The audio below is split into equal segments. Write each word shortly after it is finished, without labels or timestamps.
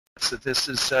So this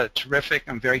is terrific.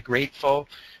 I'm very grateful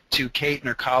to Kate and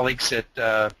her colleagues at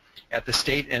the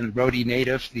State and Rhode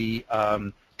Native, the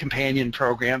companion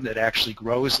program that actually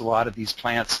grows a lot of these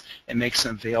plants and makes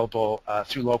them available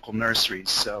through local nurseries.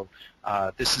 So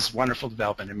this is wonderful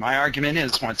development. And my argument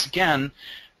is, once again,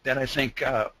 that I think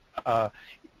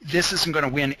this isn't going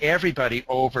to win everybody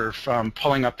over from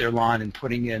pulling up their lawn and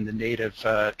putting in the native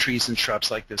trees and shrubs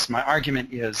like this. My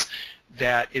argument is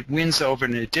that it wins over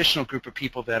an additional group of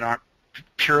people that aren't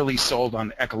purely sold on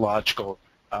the ecological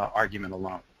argument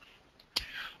alone.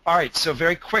 All right, so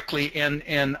very quickly,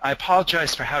 and I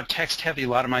apologize for how text-heavy a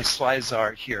lot of my slides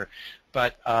are here,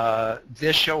 but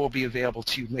this show will be available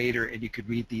to you later, and you could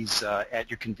read these at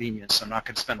your convenience. So I'm not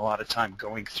going to spend a lot of time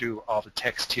going through all the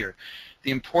text here.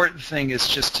 The important thing is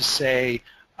just to say,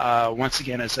 once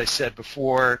again, as I said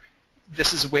before,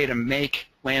 this is a way to make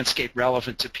landscape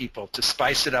relevant to people, to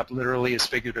spice it up literally as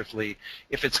figuratively.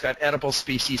 If it's got edible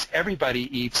species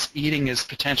everybody eats, eating is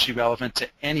potentially relevant to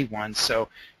anyone. So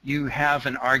you have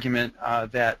an argument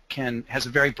that has a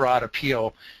very broad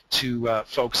appeal to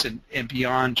folks and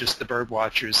beyond just the bird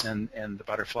watchers and the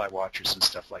butterfly watchers and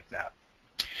stuff like that.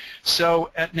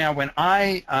 So now when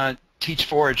I teach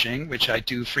foraging, which I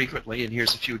do frequently, and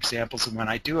here's a few examples of when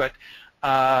I do it,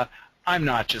 I'm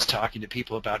not just talking to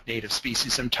people about native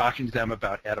species. I'm talking to them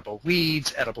about edible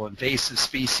weeds, edible invasive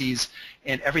species,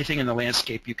 and everything in the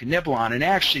landscape you can nibble on. And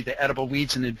actually, the edible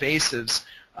weeds and invasives,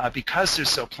 because they're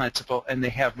so plentiful and they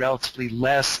have relatively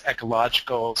less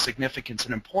ecological significance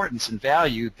and importance and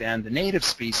value than the native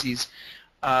species,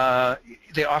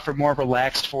 they offer more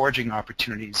relaxed foraging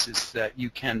opportunities. Is that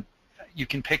you can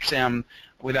pick them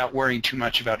without worrying too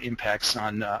much about impacts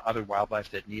on other wildlife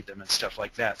that need them and stuff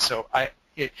like that. So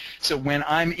so when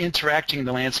I'm interacting in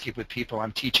the landscape with people,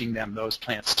 I'm teaching them those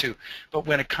plants too. But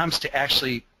when it comes to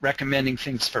actually recommending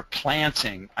things for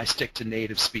planting, I stick to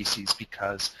native species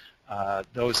because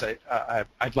those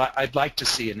I'd like to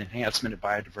see an enhancement of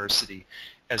biodiversity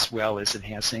as well as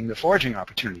enhancing the foraging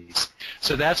opportunities.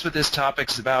 So that's what this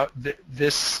topic's about.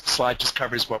 This slide just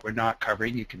covers what we're not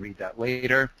covering. You can read that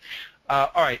later.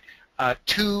 All right,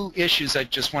 two issues I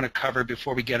just want to cover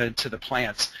before we get into the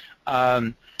plants.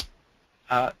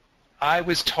 I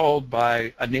was told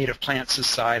by a native plant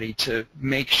society to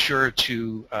make sure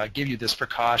to give you this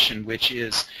precaution, which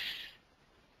is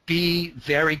be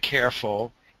very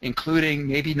careful, including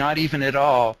maybe not even at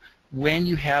all, when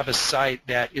you have a site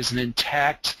that is an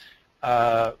intact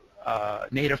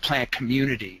native plant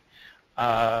community.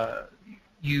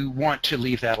 You want to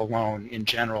leave that alone in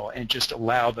general and just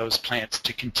allow those plants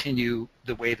to continue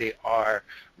the way they are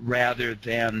rather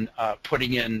than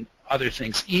putting in other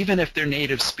things, even if they're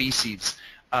native species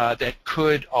that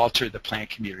could alter the plant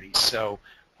community. So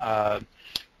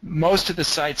most of the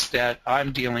sites that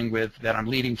I'm dealing with, that I'm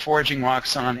leading foraging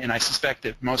walks on, and I suspect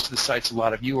that most of the sites a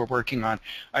lot of you are working on,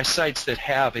 are sites that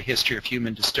have a history of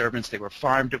human disturbance. They were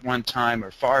farmed at one time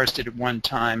or forested at one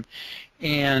time,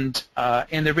 and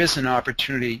there is an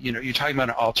opportunity, you know, you're talking about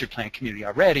an altered plant community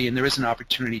already, and there is an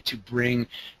opportunity to bring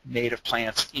native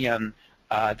plants in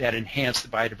that enhance the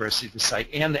biodiversity of the site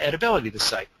and the edibility of the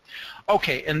site.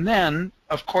 Okay, and then,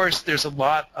 of course, there's a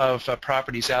lot of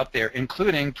properties out there,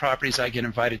 including properties I get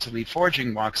invited to lead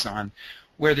foraging walks on,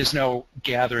 where there's no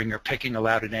gathering or picking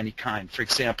allowed at any kind. For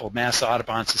example, Mass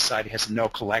Audubon Society has a no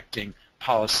collecting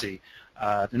policy.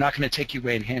 They're not going to take you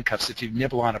away in handcuffs if you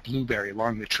nibble on a blueberry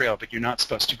along the trail, but you're not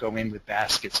supposed to go in with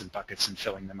baskets and buckets and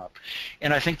filling them up.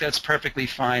 And I think that's perfectly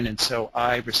fine, and so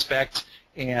I respect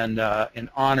and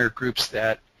honor groups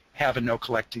that have a no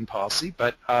collecting policy,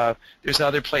 but there's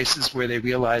other places where they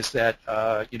realize that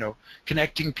you know,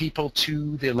 connecting people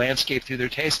to the landscape through their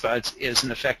taste buds is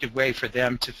an effective way for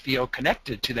them to feel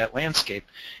connected to that landscape,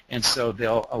 and so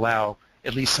they'll allow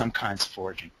at least some kinds of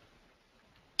foraging.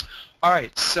 All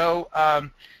right, so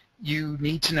you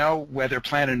need to know whether a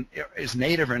plant is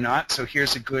native or not, so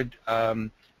here's a good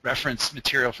reference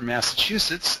material from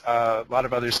Massachusetts. A lot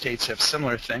of other states have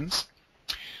similar things.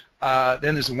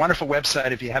 Then there's a wonderful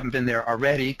website, if you haven't been there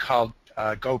already, called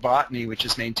Go Botany, which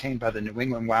is maintained by the New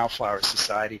England Wildflower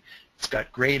Society. It's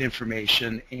got great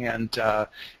information, and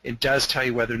it does tell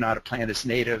you whether or not a plant is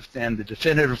native. Then the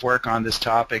definitive work on this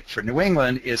topic for New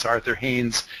England is Arthur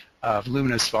Haynes'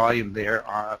 voluminous volume there,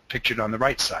 pictured on the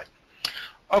right side.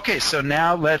 Okay, so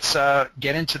now let's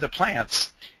get into the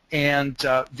plants. And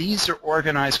these are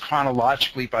organized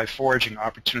chronologically by foraging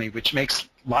opportunity, which makes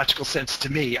logical sense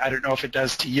to me. I don't know if it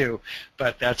does to you,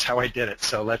 but that's how I did it.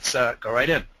 So let's go right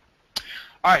in.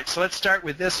 All right, so let's start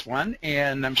with this one,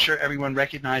 and I'm sure everyone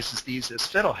recognizes these as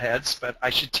fiddleheads, but I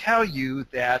should tell you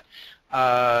that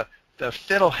the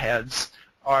fiddleheads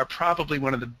are probably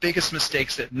one of the biggest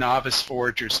mistakes that novice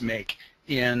foragers make,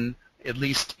 at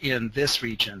least in this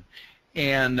region.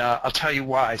 And I'll tell you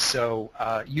why. So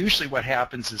usually what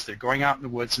happens is they're going out in the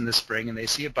woods in the spring and they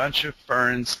see a bunch of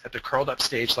ferns at the curled up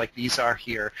stage like these are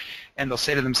here, and they'll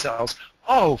say to themselves,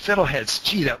 oh, fiddleheads,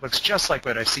 gee, that looks just like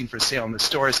what I've seen for sale in the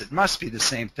stores. It must be the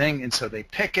same thing. And so they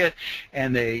pick it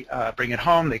and they bring it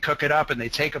home, they cook it up, and they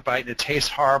take a bite and it tastes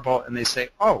horrible, and they say,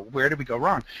 oh, where did we go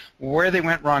wrong? Where they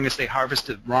went wrong is they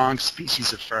harvested the wrong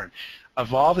species of fern.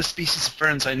 Of all the species of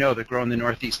ferns I know that grow in the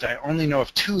Northeast, I only know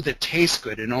of 2 that taste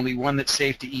good and only 1 that's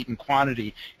safe to eat in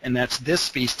quantity, and that's this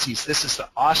species. This is the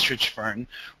ostrich fern,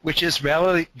 which is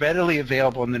readily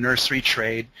available in the nursery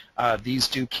trade. These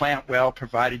do plant well,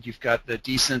 provided you've got the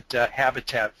decent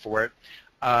habitat for it.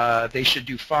 They should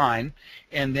do fine.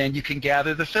 And then you can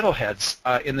gather the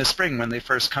fiddleheads in the spring when they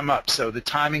first come up. So the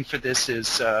timing for this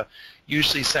is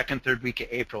usually 2nd, 3rd week of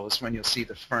April is when you'll see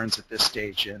the ferns at this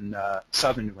stage in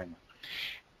southern New England.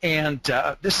 And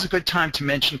this is a good time to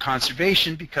mention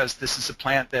conservation, because this is a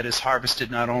plant that is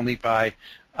harvested not only by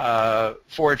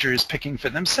foragers picking for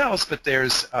themselves, but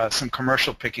there's some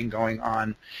commercial picking going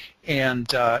on. And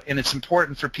it's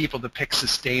important for people to pick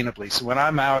sustainably. So when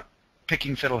I'm out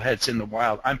picking fiddleheads in the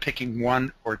wild, I'm picking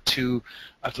 1 or 2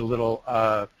 of the little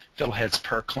fiddleheads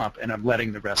per clump, and I'm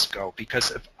letting the rest go.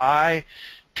 Because if I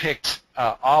picked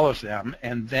all of them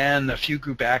and then a few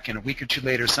grew back and a week or 2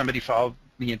 later somebody followed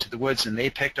me into the woods and they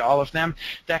picked all of them,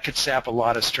 that could sap a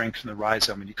lot of strength from the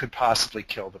rhizome and you could possibly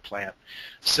kill the plant.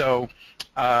 So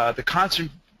the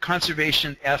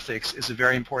conservation ethics is a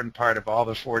very important part of all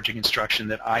the foraging instruction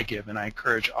that I give, and I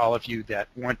encourage all of you that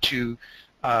want to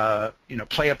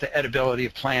play up the edibility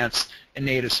of plants and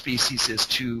native species is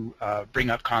to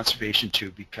bring up conservation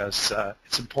too, because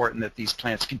it's important that these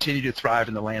plants continue to thrive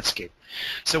in the landscape.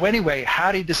 So anyway,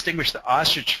 how do you distinguish the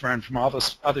ostrich fern from all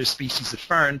those other species of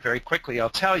fern? Very quickly, I'll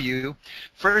tell you.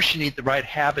 First, you need the right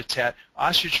habitat.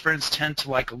 Ostrich ferns tend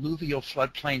to like alluvial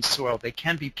floodplain soil. They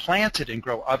can be planted and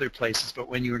grow other places, but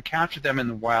when you encounter them in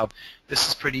the wild, this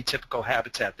is pretty typical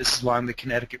habitat. This is along the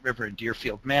Connecticut River in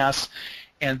Deerfield, Mass.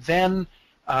 And then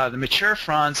the mature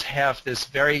fronds have this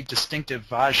very distinctive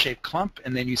vase-shaped clump,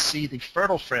 and then you see the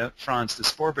fertile fronds, the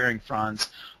spore-bearing fronds,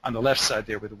 on the left side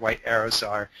there where the white arrows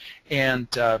are, and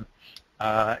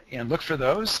look for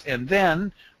those. And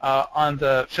then on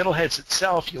the fiddleheads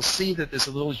itself, you'll see that there's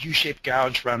a little U-shaped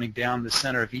gouge running down the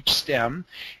center of each stem,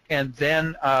 and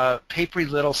then papery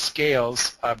little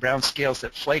scales, brown scales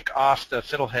that flake off the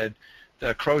fiddlehead,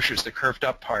 the crochets, the curved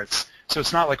up parts. So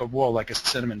it's not like a wool, like a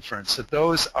cinnamon fern. So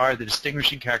those are the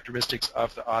distinguishing characteristics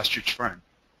of the ostrich fern.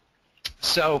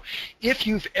 So if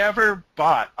you've ever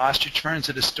bought ostrich ferns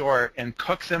at a store and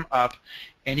cooked them up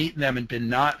and eaten them and been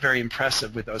not very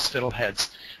impressive with those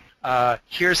fiddleheads,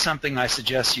 here's something I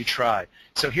suggest you try.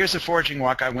 So here's a foraging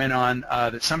walk I went on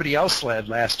that somebody else led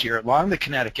last year along the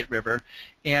Connecticut River,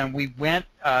 and we went,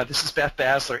 this is Beth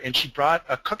Basler, and she brought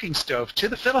a cooking stove to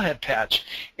the fiddlehead patch,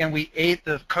 and we ate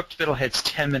the cooked fiddleheads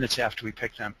 10 minutes after we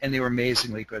picked them, and they were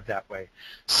amazingly good that way.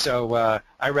 So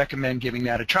I recommend giving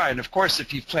that a try. And of course,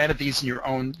 if you've planted these in your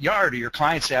own yard or your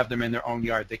clients have them in their own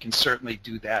yard, they can certainly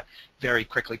do that very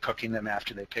quickly, cooking them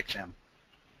after they pick them.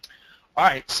 All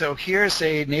right, so here's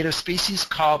a native species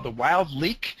called the wild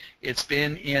leek. It's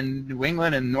been in New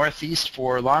England and Northeast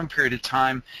for a long period of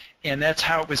time, and that's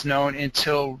how it was known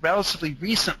until relatively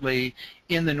recently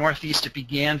in the Northeast it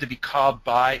began to be called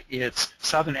by its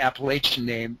southern Appalachian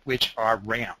name, which are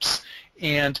ramps.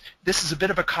 And this is a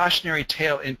bit of a cautionary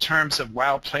tale in terms of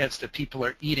wild plants that people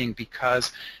are eating,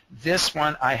 because this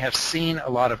one I have seen a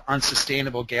lot of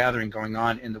unsustainable gathering going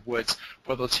on in the woods,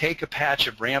 where they'll take a patch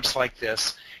of ramps like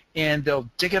this and they'll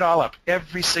dig it all up,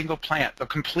 every single plant. They'll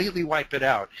completely wipe it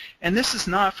out. And this is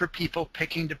not for people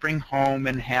picking to bring home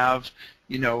and have,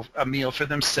 you know, a meal for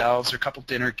themselves or a couple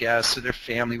dinner guests or their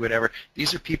family, whatever.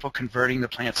 These are people converting the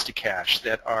plants to cash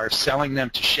that are selling them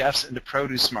to chefs and to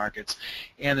produce markets.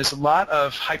 And there's a lot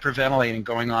of hyperventilating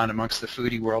going on amongst the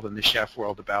foodie world and the chef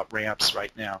world about ramps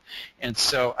right now. And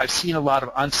so I've seen a lot of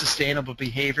unsustainable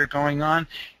behavior going on,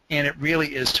 and it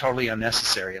really is totally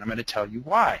unnecessary, and I'm going to tell you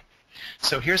why.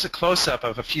 So here's a close-up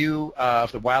of a few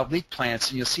of the wild leek plants,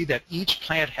 and you'll see that each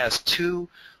plant has 2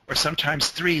 or sometimes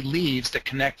 3 leaves that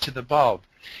connect to the bulb.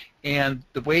 And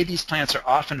the way these plants are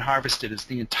often harvested is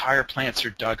the entire plants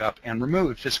are dug up and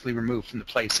removed, physically removed from the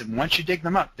place. And once you dig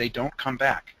them up, they don't come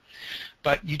back.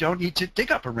 But you don't need to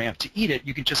dig up a ramp to eat it.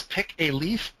 You can just pick a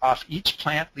leaf off each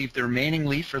plant, leave the remaining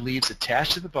leaf or leaves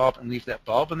attached to the bulb, and leave that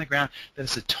bulb on the ground. That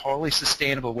is a totally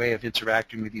sustainable way of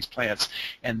interacting with these plants.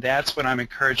 And that's what I'm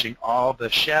encouraging all the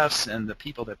chefs and the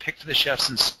people that pick for the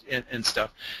chefs and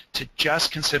stuff to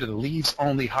just consider the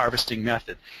leaves-only harvesting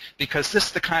method. Because this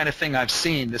is the kind of thing I've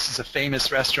seen. This is a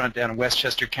famous restaurant down in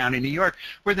Westchester County, New York,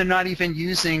 where they're not even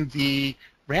using the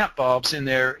ramp bulbs in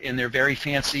their very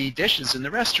fancy dishes in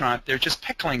the restaurant. They're just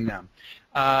pickling them.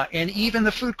 And even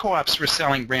the food co-ops were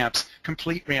selling ramps,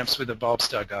 complete ramps with the bulbs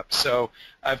dug up. So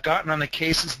I've gotten on the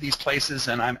cases of these places,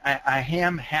 and I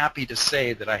am happy to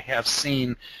say that I have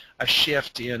seen a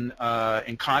shift in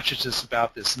consciousness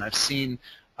about this, and I've seen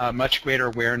much greater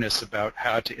awareness about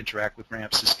how to interact with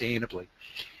ramps sustainably.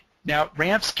 Now,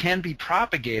 ramps can be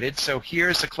propagated, so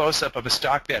here's a close-up of a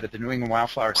stock bed at the New England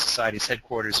Wildflower Society's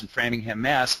headquarters in Framingham,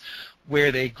 Mass.,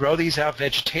 where they grow these out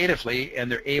vegetatively,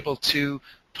 and they're able to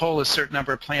pull a certain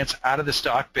number of plants out of the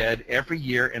stock bed every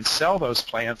year and sell those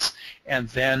plants, and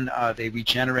then they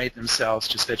regenerate themselves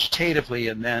just vegetatively,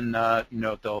 and then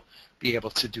they'll be able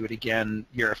to do it again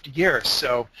year after year.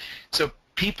 So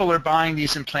people are buying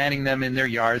these and planting them in their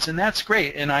yards, and that's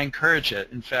great, and I encourage it.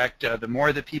 In fact, the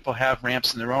more that people have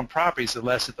ramps in their own properties, the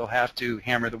less that they'll have to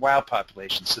hammer the wild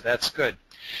population, so that's good.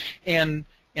 And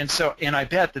I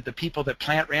bet that the people that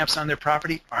plant ramps on their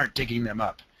property aren't digging them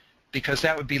up, because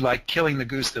that would be like killing the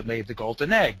goose that laid the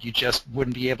golden egg. You just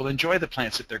wouldn't be able to enjoy the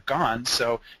plants if they're gone.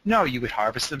 So no, you would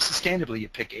harvest them sustainably. You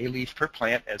pick a leaf per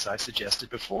plant, as I suggested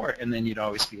before, and then you'd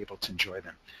always be able to enjoy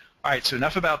them. All right, so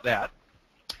enough about that.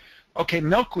 Okay,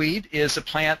 milkweed is a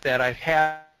plant that I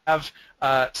have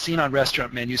seen on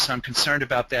restaurant menus, so I'm concerned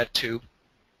about that too.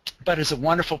 But it's a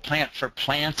wonderful plant for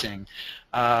planting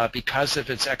because of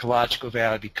its ecological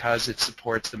value, because it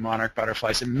supports the monarch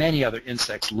butterflies, and many other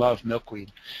insects love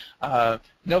milkweed.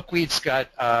 Milkweed's got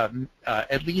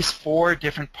at least 4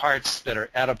 different parts that are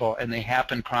edible, and they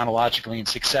happen chronologically in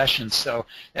succession. So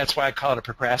that's why I call it a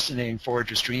procrastinating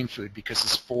forager's dream food, because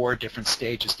it's 4 different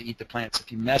stages to eat the plants.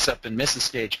 If you mess up and miss a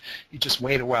stage, you just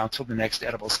wait a while until the next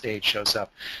edible stage shows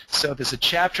up. So there's a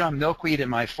chapter on milkweed in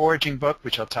my foraging book,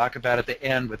 which I'll talk about at the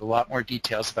end, with a lot more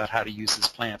details about how to use this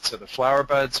plant. So the flower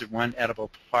buds are one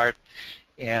edible part,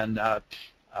 and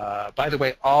by the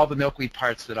way, all the milkweed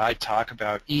parts that I talk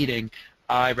about eating,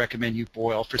 I recommend you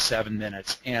boil for 7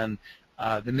 minutes, and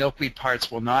the milkweed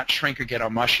parts will not shrink or get all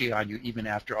mushy on you even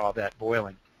after all that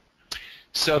boiling.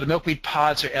 So the milkweed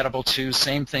pods are edible too.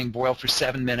 Same thing, boil for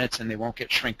 7 minutes, and they won't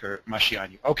get shrink or mushy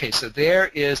on you. Okay, so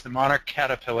there is the monarch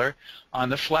caterpillar on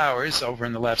the flowers over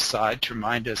on the left side to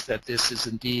remind us that this is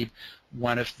indeed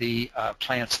one of the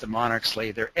plants the monarchs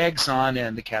lay their eggs on,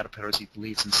 and the caterpillars eat the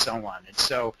leaves and so on. And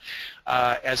so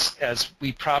as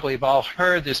we probably have all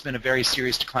heard, there's been a very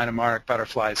serious decline of monarch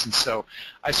butterflies, and so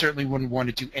I certainly wouldn't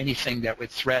want to do anything that would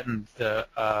threaten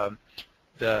the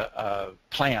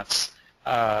plants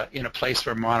in a place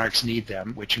where monarchs need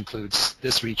them, which includes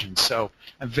this region. So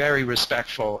I'm very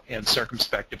respectful and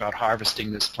circumspect about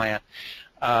harvesting this plant.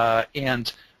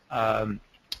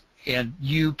 And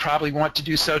you probably want to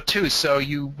do so too. So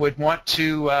you would want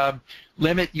to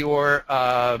limit your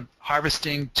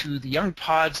harvesting to the young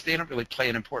pods. They don't really play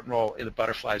an important role in the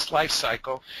butterfly's life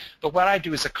cycle. But what I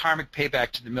do as a karmic payback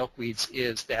to the milkweeds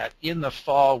is that in the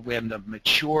fall, when the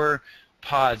mature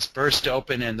pods burst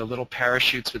open and the little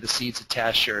parachutes with the seeds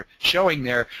attached are showing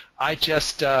there, I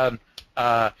just grab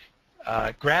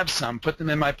some, put them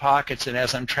in my pockets, and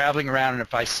as I'm traveling around, and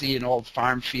if I see an old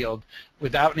farm field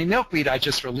without any milkweed, I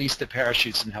just release the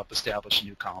parachutes and help establish a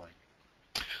new colony.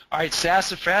 All right,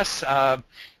 sassafras,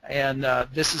 and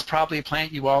this is probably a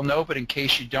plant you all know, but in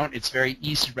case you don't, it's very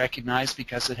easy to recognize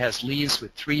because it has leaves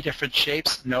with 3 different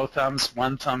shapes: no thumbs,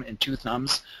 1 thumb, and 2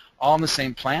 thumbs, all in the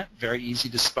same plant, very easy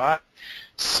to spot.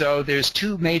 So there's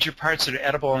 2 major parts that are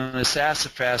edible in the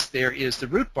sassafras. There is the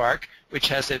root bark, which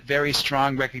has a very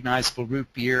strong recognizable root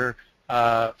beer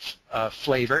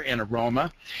flavor and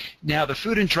aroma. Now, the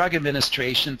Food and Drug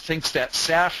Administration thinks that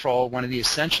saffrole, one of the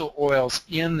essential oils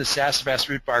in the sassafras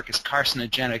root bark, is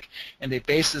carcinogenic, and they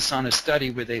base this on a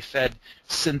study where they fed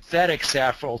synthetic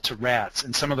saffrole to rats,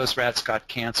 and some of those rats got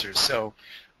cancer. So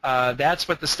that's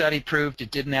what the study proved.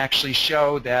 It didn't actually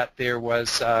show that there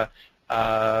was a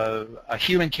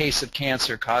human case of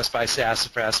cancer caused by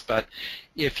sassafras, but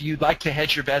if you'd like to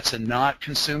hedge your bets and not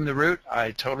consume the root,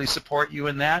 I totally support you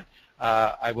in that.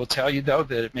 I will tell you, though,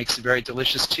 that it makes a very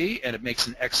delicious tea, and it makes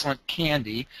an excellent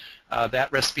candy.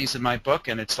 That recipe's in my book,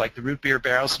 and it's like the root beer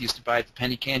barrels you used to buy at the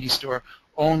penny candy store,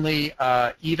 only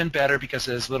even better because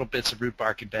there's little bits of root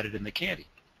bark embedded in the candy.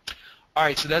 All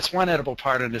right, so that's one edible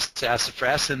part of the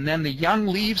sassafras, and then the young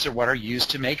leaves are what are used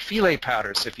to make filé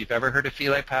powder. So if you've ever heard of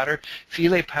filé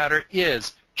powder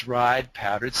is dried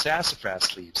powdered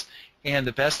sassafras leaves. And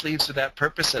the best leaves for that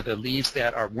purpose are the leaves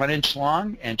that are 1 inch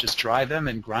long, and just dry them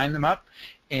and grind them up,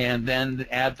 and then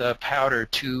add the powder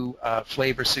to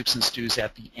flavor soups and stews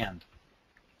at the end.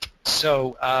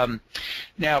 So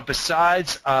now,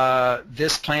 besides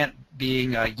this plant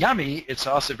being yummy, it's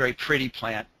also a very pretty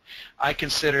plant. I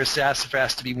consider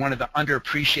sassafras to be one of the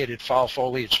underappreciated fall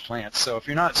foliage plants. So if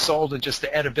you're not sold on just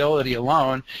the edibility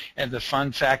alone and the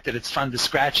fun fact that it's fun to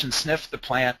scratch and sniff the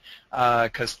plant,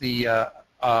 because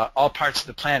all parts of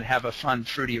the plant have a fun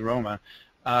fruity aroma,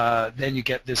 then you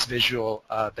get this visual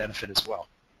benefit as well.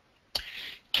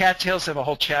 Cattails have a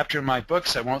whole chapter in my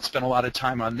books. I won't spend a lot of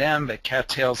time on them, but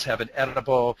cattails have an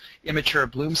edible immature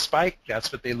bloom spike.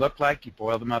 That's what they look like. You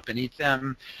boil them up and eat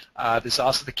them. There's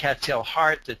also the cattail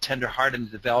heart, the tender heart in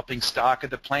the developing stalk of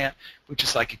the plant, which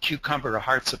is like a cucumber or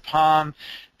hearts of palm.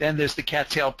 Then there's the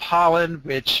cattail pollen,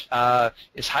 which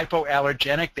is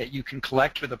hypoallergenic, that you can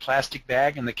collect with a plastic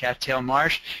bag in the cattail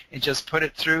marsh and just put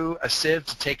it through a sieve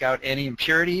to take out any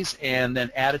impurities, and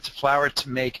then add it to flour to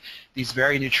make these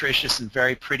very nutritious and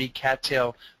very pretty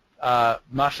cattail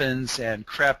muffins and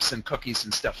crepes and cookies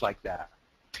and stuff like that.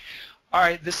 All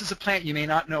right, this is a plant you may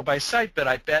not know by sight, but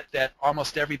I bet that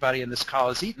almost everybody in this call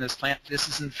has eaten this plant. This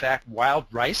is, in fact, wild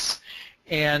rice.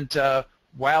 And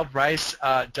wild rice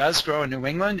does grow in New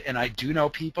England, and I do know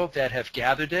people that have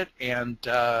gathered it and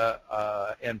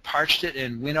parched it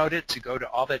and winnowed it to go to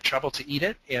all that trouble to eat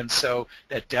it. And so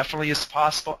that definitely is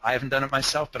possible. I haven't done it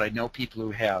myself, but I know people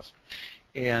who have.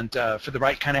 And for the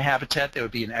right kind of habitat, that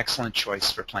would be an excellent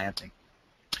choice for planting.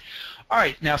 All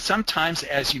right, now sometimes,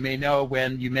 as you may know,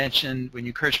 when you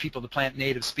encourage people to plant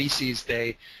native species,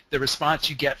 the response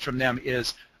you get from them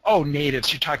is, oh,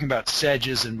 natives, you're talking about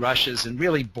sedges and rushes and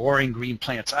really boring green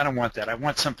plants. I don't want that. I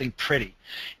want something pretty.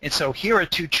 And so here are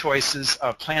two choices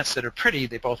of plants that are pretty.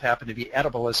 They both happen to be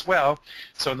edible as well.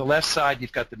 So on the left side,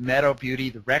 you've got the meadow beauty,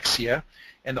 the rexia,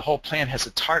 and the whole plant has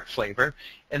a tart flavor.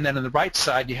 And then on the right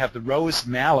side, you have the rose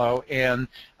mallow, and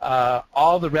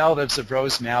all the relatives of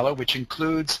rose mallow, which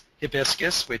includes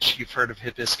hibiscus, which you've heard of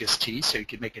hibiscus tea, so you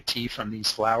can make a tea from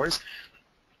these flowers.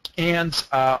 And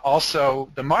also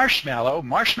the marshmallow.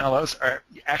 Marshmallows are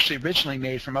actually originally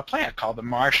made from a plant called the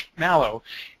marshmallow,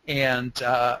 and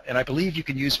I believe you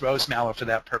can use rose mallow for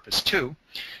that purpose too.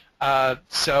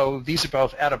 So these are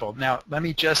both edible. Now let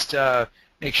me just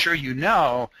make sure you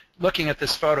know, looking at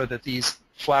this photo, that these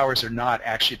flowers are not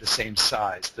actually the same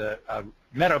size. The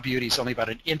meadow beauty is only about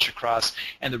 1 inch across,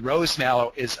 and the rose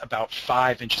mallow is about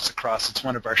 5 inches across. It's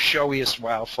one of our showiest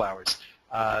wildflowers.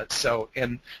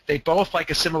 And they both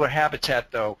like a similar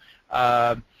habitat, though.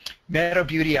 Meadow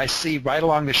beauty I see right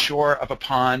along the shore of a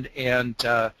pond, and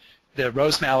the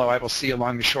rose mallow I will see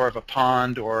along the shore of a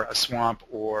pond or a swamp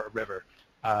or a river.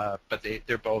 But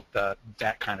they're both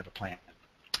that kind of a plant.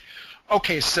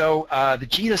 Okay, so the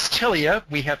genus Tilia,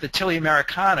 we have the Tilia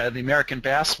americana, the American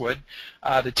basswood.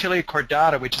 The Tilia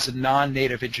cordata, which is a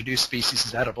non-native introduced species,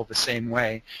 is edible the same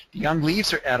way. The young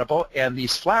leaves are edible, and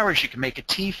these flowers you can make a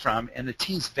tea from, and the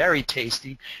tea is very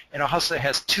tasty, and it also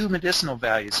has 2 medicinal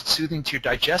values. It's soothing to your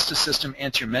digestive system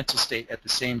and to your mental state at the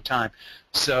same time.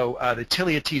 So the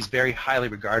Tilia tea is very highly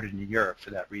regarded in Europe for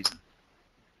that reason.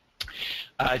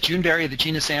 Juneberry, the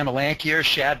genus Amelanchier,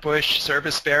 shadbush,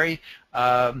 serviceberry.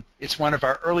 It's one of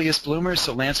our earliest bloomers,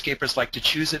 so landscapers like to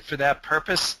choose it for that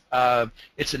purpose.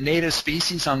 It's a native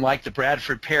species, unlike the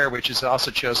Bradford pear, which is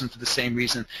also chosen for the same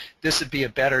reason. This would be a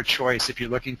better choice if you're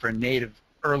looking for a native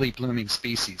early blooming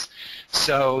species.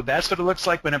 So that's what it looks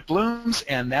like when it blooms,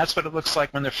 and that's what it looks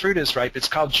like when the fruit is ripe. It's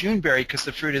called Juneberry because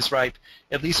the fruit is ripe,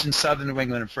 at least in southern New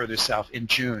England and further south, in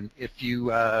June. If you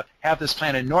have this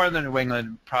plant in northern New England, it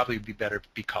would probably be better to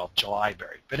be called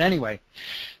Julyberry. But anyway,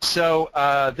 so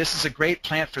this is a great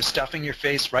plant for stuffing your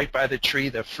face right by the tree.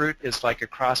 The fruit is like a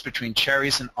cross between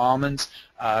cherries and almonds,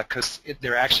 because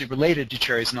they're actually related to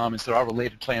cherries and almonds. They're all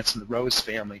related plants in the rose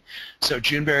family. So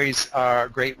Juneberries are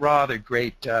great raw. They're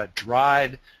great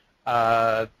dried.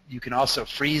 You can also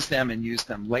freeze them and use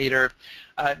them later.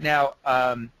 Now,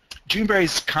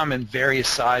 Juneberries come in various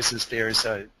sizes. There's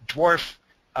dwarf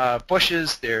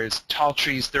bushes. There's tall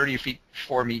trees, 30 feet,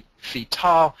 4 feet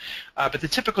tall. But the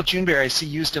typical Juneberry I see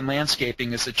used in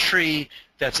landscaping is a tree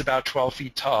that's about 12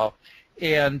 feet tall,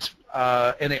 and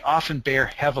they often bear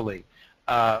heavily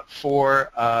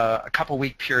for a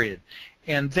couple-week period.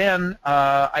 And then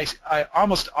I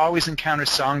almost always encounter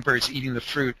songbirds eating the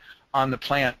fruit on the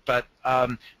plant, but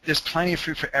there's plenty of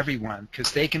fruit for everyone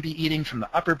because they can be eating from the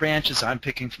upper branches, I'm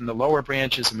picking from the lower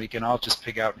branches, and we can all just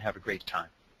pick out and have a great time.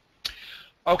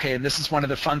 Okay, and this is one of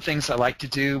the fun things I like to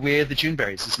do with the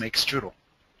Juneberries is make strudel.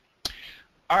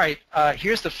 All right,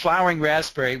 here's the flowering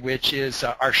raspberry, which is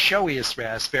our showiest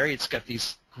raspberry. It's got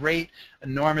these great,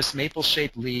 enormous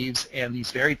maple-shaped leaves and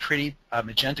these very pretty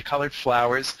magenta-colored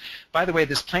flowers. By the way,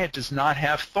 this plant does not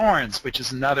have thorns, which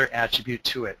is another attribute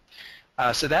to it.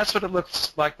 So that's what it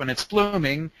looks like when it's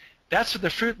blooming. That's what the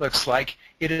fruit looks like.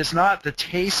 It is not the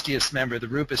tastiest member of the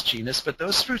rubus genus, but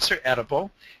those fruits are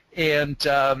edible, and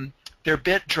they're a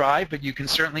bit dry, but you can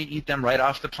certainly eat them right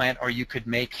off the plant, or you could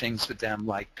make things with them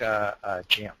like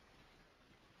jam.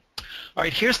 All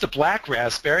right, here's the black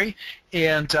raspberry,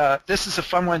 and this is a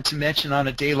fun one to mention on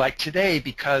a day like today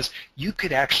because you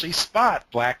could actually spot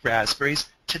black raspberries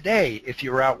today if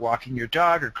you were out walking your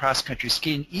dog or cross-country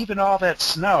skiing. Even all that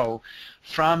snow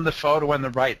from the photo on the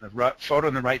right. The photo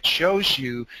on the right shows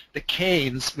you the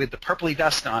canes with the purpley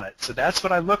dust on it. So that's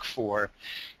what I look for,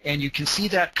 and you can see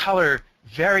that color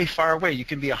very far away. You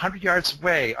can be 100 yards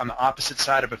away on the opposite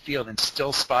side of a field and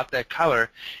still spot that color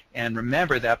and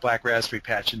remember that black raspberry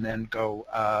patch, and then go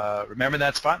remember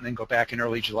that spot and then go back in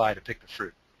early July to pick the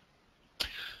fruit.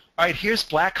 All right, here's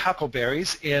black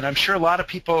huckleberries, and I'm sure a lot of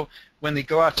people, when they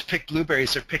go out to pick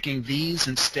blueberries, are picking these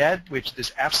instead, which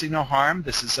there's absolutely no harm.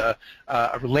 This is a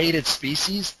related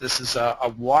species. This is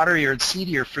a waterier and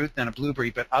seedier fruit than a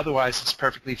blueberry, but otherwise it's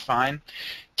perfectly fine.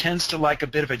 Tends to like a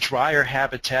bit of a drier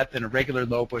habitat than a regular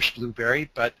low-bush blueberry,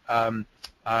 but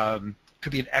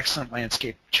could be an excellent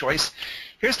landscape choice.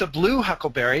 Here's the blue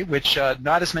huckleberry, which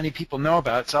not as many people know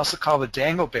about. It's also called the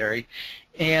dangleberry.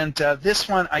 And this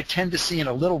one I tend to see in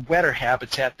a little wetter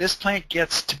habitat. This plant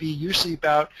gets to be usually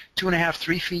about 2.5 to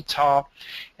 3 feet tall.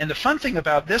 And the fun thing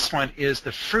about this one is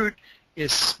the fruit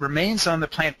remains on the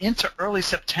plant into early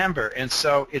September, and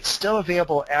so it's still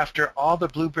available after all the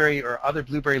blueberry or other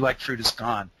blueberry-like fruit is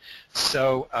gone.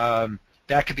 So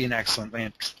that could be an excellent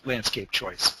landscape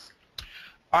choice.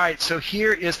 All right, so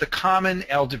here is the common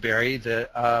elderberry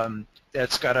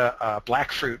that's got a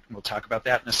black fruit, and we'll talk about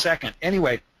that in a second.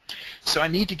 Anyway, so I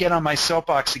need to get on my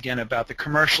soapbox again about the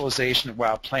commercialization of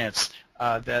wild plants.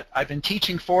 That I've been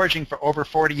teaching foraging for over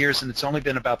 40 years, and it's only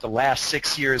been about the last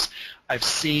 6 years I've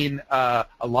seen a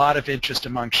lot of interest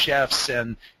among chefs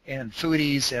and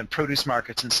foodies and produce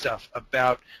markets and stuff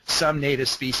about some native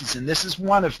species, and this is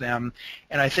one of them.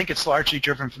 And I think it's largely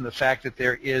driven from the fact that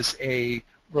there is a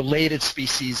related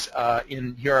species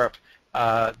in Europe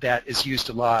that is used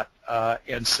a lot,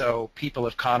 and so people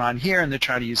have caught on here, and they're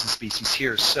trying to use the species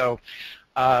here. So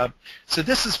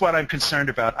this is what I'm concerned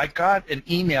about. I got an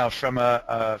email from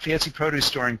a fancy produce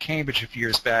store in Cambridge a few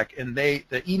years back, and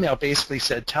the email basically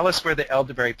said, tell us where the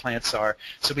elderberry plants are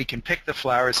so we can pick the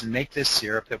flowers and make this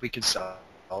syrup that we can sell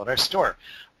at our store.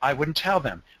 I wouldn't tell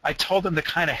them. I told them the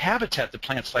kind of habitat the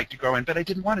plants like to grow in, but I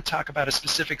didn't want to talk about a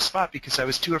specific spot because I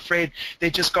was too afraid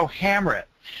they'd just go hammer it.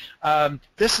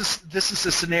 This is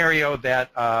a scenario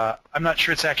that I'm not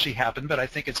sure it's actually happened, but I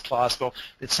think it's plausible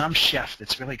that some chef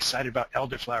that's really excited about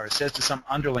elderflower says to some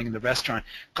underling in the restaurant,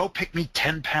 go pick me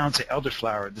 10 pounds of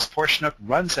elderflower. This poor schnook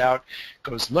runs out,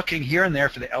 goes looking here and there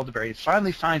for the elderberry,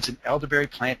 finally finds an elderberry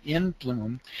plant in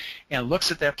bloom, and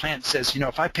looks at that plant and says, you know,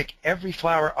 if I pick every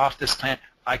flower off this plant,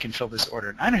 I can fill this order.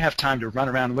 And I don't have time to run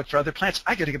around and look for other plants.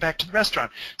 I got to get back to the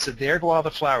restaurant. So there go all the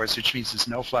flowers, which means there's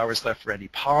no flowers left for any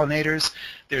pollinators.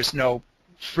 There's no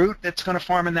fruit that's going to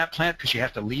form in that plant because you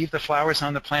have to leave the flowers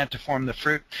on the plant to form the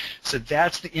fruit. So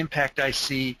that's the impact I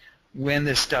see when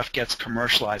this stuff gets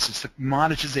commercialized. It's the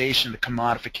monetization, the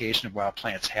commodification of wild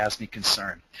plants has me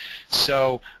concerned.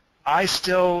 So I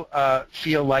still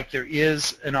feel like there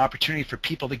is an opportunity for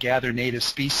people to gather native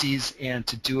species and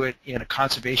to do it in a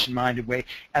conservation-minded way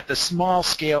at the small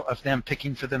scale of them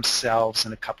picking for themselves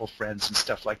and a couple friends and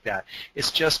stuff like that. It's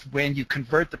just when you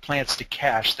convert the plants to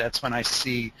cash, that's when I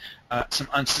see some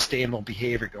unsustainable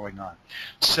behavior going on.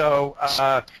 So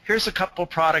here's a couple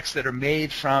products that are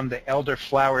made from the elder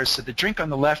flowers. So the drink on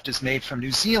the left is made from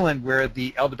New Zealand where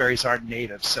the elderberries aren't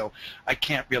native, so I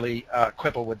can't really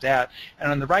quibble with that.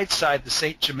 And on the right side, the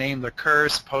Saint Germain liqueur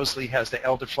supposedly has the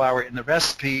elderflower in the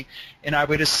recipe, and I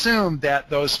would assume that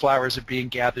those flowers are being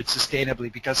gathered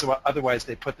sustainably because otherwise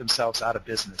they put themselves out of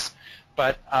business.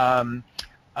 But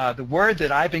the word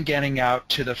that I've been getting out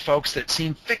to the folks that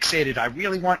seem fixated, I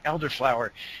really want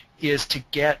elderflower, is to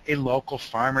get a local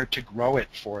farmer to grow it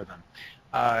for them.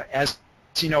 As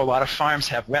you know, a lot of farms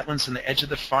have wetlands on the edge of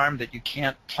the farm that you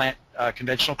can't plant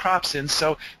conventional crops in,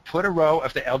 so put a row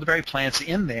of the elderberry plants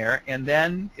in there, and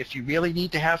then if you really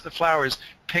need to have the flowers,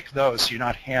 pick those so you're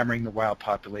not hammering the wild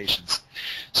populations.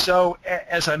 So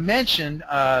as I mentioned,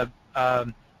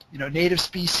 you know, native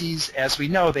species, as we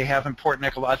know, they have important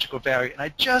ecological value, and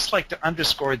I'd just like to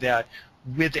underscore that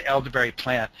with the elderberry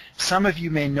plant. Some of you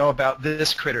may know about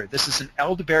this critter. This is an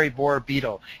elderberry borer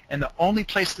beetle, and the only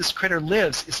place this critter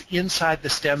lives is inside the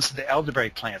stems of the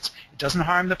elderberry plants. It doesn't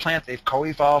harm the plant. They've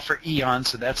co-evolved for eons,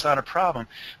 so that's not a problem.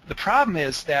 The problem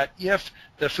is that if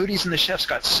the foodies and the chefs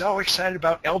got so excited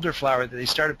about elderflower that they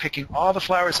started picking all the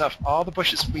flowers off all the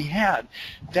bushes we had,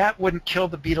 that wouldn't kill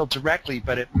the beetle directly,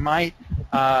 but it might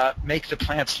make the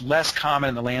plants less common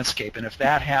in the landscape. And if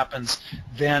that happens,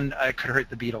 then it could hurt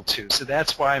the beetle too. So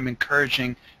that's why I'm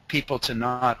encouraging people to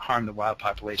not harm the wild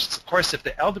populations. Of course, if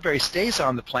the elderberry stays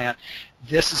on the plant,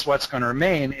 this is what's going to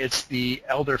remain. It's the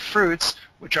elder fruits,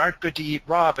 which aren't good to eat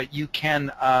raw, but you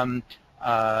can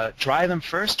dry them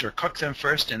first or cook them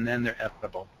first, and then they're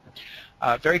edible.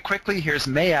 Very quickly, here's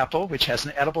mayapple, which has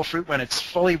an edible fruit when it's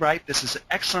fully ripe. This is an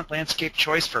excellent landscape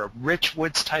choice for a rich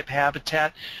woods-type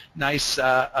habitat, nice,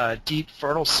 deep,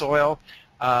 fertile soil.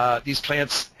 These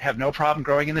plants have no problem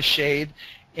growing in the shade,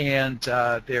 and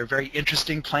they're very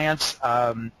interesting plants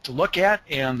to look at,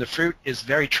 and the fruit is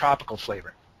very tropical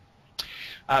flavor.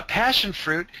 Passion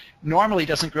fruit normally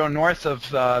doesn't grow north of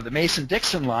the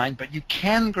Mason-Dixon line, but you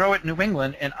can grow it in New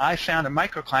England, and I found a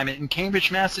microclimate in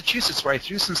Cambridge, Massachusetts, where I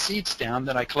threw some seeds down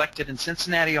that I collected in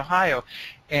Cincinnati, Ohio,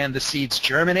 and the seeds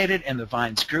germinated, and the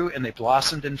vines grew, and they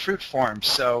blossomed in fruit form.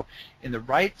 So in the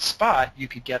right spot, you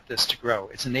could get this to grow.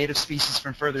 It's a native species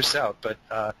from further south, but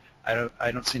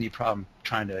I don't see any problem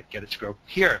trying to get it to grow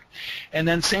here. And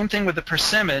then same thing with the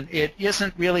persimmon. It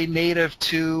isn't really native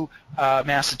to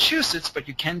Massachusetts, but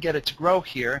you can get it to grow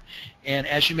here. And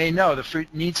as you may know, the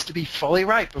fruit needs to be fully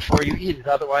ripe before you eat it,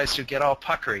 otherwise you'll get all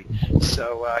puckery.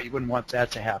 So you wouldn't want that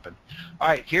to happen. All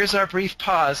right, here's our brief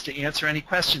pause to answer any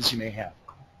questions you may have.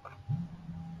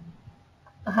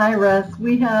 Hi, Russ.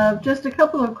 We have just a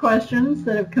couple of questions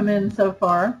that have come in so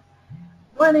far.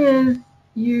 One is,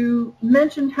 you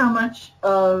mentioned how much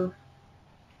of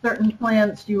certain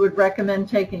plants you would recommend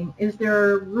taking. Is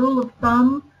there a rule of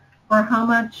thumb for how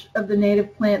much of the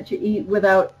native plant to eat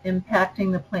without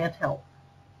impacting the plant health?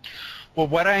 Well,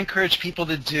 what I encourage people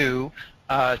to do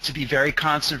to be very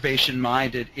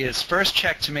conservation-minded is first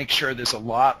check to make sure there's a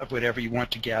lot of whatever you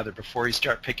want to gather before you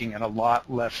start picking, and a lot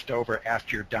left over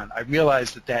after you're done. I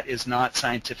realize that that is not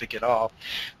scientific at all,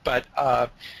 but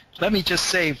let me just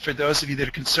say, for those of you that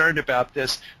are concerned about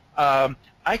this,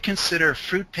 I consider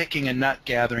fruit picking and nut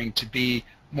gathering to be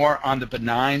more on the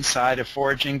benign side of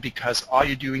foraging, because all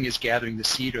you're doing is gathering the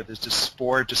seed or the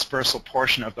spore dispersal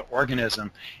portion of the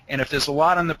organism. And if there's a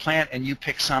lot on the plant and you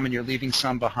pick some and you're leaving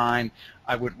some behind,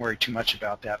 I wouldn't worry too much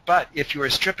about that. But if you are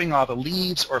stripping all the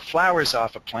leaves or flowers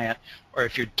off a plant, or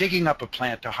if you're digging up a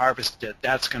plant to harvest it,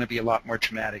 that's going to be a lot more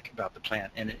traumatic about the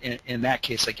plant. And in that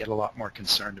case, I get a lot more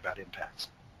concerned about impacts.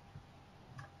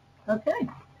 Okay.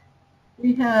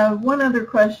 We have one other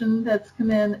question that's come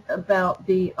in about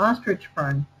the ostrich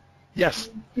fern. Yes.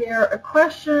 Is there a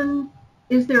question,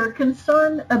 is there a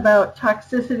concern about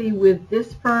toxicity with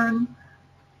this fern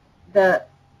that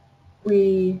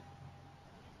we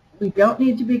don't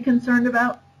need to be concerned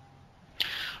about?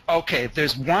 Okay,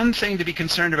 there's one thing to be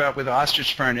concerned about with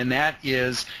ostrich fern, and that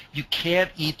is you can't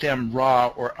eat them raw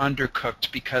or undercooked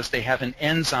because they have an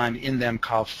enzyme in them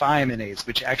called thiaminase,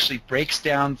 which actually breaks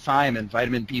down thiamine,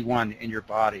 vitamin B1, in your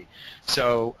body.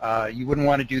 So you wouldn't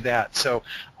want to do that. So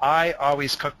I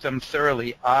always cook them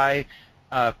thoroughly. I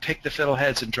pick the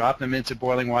fiddleheads and drop them into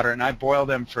boiling water, and I boil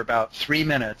them for about 3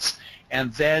 minutes.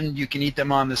 And then you can eat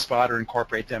them on the spot or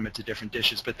incorporate them into different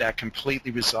dishes, but that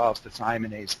completely resolves the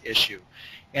thiaminase issue.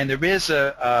 And there is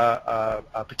a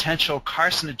potential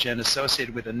carcinogen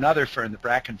associated with another fern, the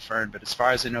bracken fern, but as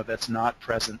far as I know, that's not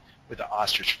present with the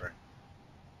ostrich fern.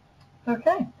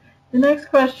 Okay. The next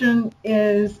question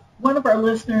is, one of our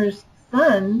listeners'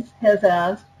 sons has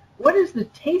asked, what is the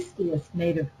tastiest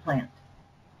native plant?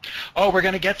 Oh, we're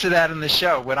going to get to that in the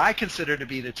show. What I consider to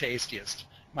be the tastiest.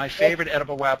 My favorite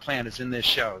edible wild plant is in this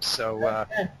show, so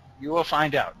you will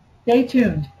find out. Stay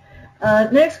tuned.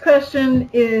 Next question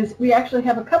is, we actually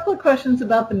have a couple of questions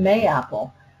about the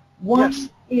mayapple. One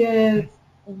is,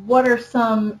 what are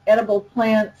some edible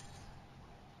plants?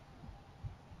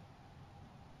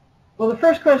 Well, the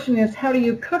first question is, how do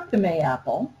you cook the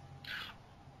mayapple?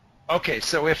 Okay,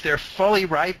 so if they're fully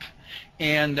ripe,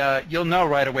 and you'll know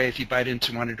right away if you bite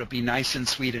into one, it'll be nice and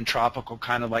sweet and tropical,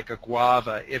 kind of like a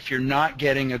guava. If you're not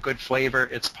getting a good flavor,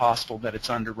 it's possible that it's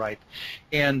underripe.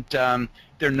 And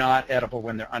they're not edible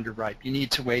when they're underripe. You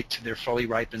need to wait till they're fully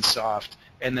ripe and soft,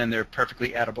 and then they're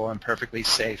perfectly edible and perfectly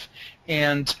safe.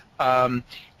 And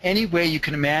any way you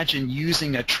can imagine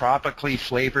using a tropically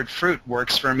flavored fruit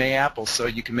works for mayapple. So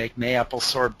you can make mayapple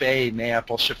sorbet,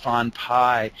 mayapple chiffon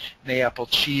pie, mayapple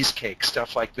cheesecake,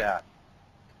 stuff like that.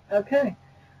 Okay.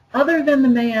 Other than the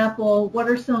mayapple, what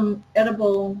are some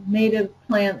edible native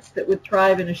plants that would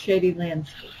thrive in a shady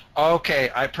landscape? Okay,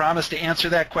 I promise to answer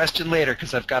that question later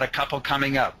because I've got a couple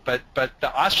coming up. But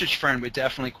the ostrich fern would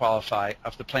definitely qualify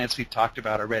of the plants we've talked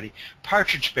about already.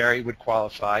 Partridge berry would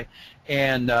qualify,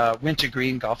 and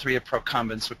wintergreen, Galtheria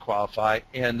procumbens would qualify,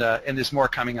 and there's more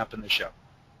coming up in the show.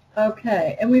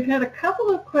 Okay, and we've had a couple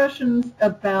of questions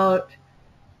about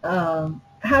how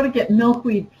to get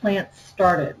milkweed plants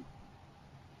started.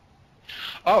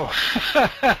 Oh,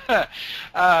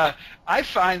 I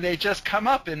find they just come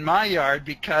up in my yard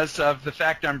because of the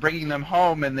fact I'm bringing them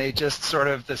home, and they just sort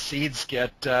of, the seeds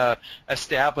get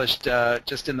established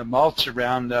just in the mulch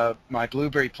around my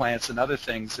blueberry plants and other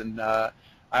things, and I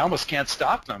almost can't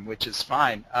stop them, which is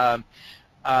fine.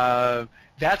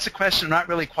 That's a question I'm not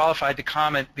really qualified to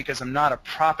comment because I'm not a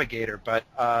propagator, but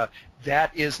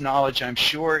that is knowledge I'm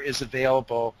sure is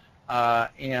available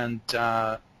and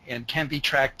can be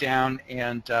tracked down,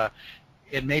 and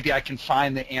maybe I can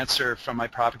find the answer from my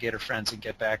propagator friends and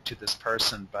get back to this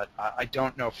person, but I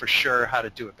don't know for sure how to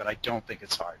do it, but I don't think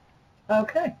it's hard.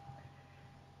 Okay.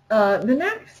 The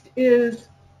next is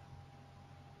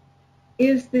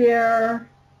there,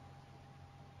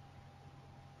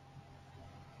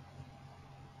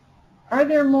 are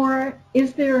there more,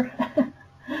 is there,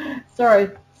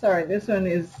 sorry, this one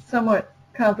is somewhat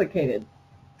complicated.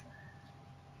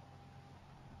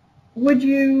 Would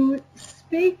you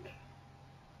speak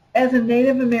as a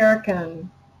Native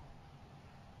American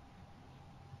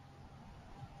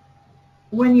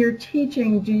when you're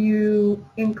teaching? Do you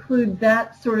include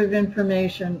that sort of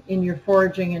information in your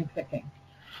foraging and picking?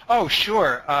 Oh,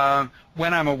 sure.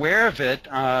 When I'm aware of it,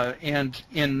 and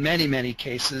in many, many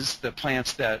cases, the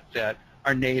plants that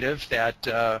are native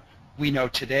that we know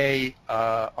today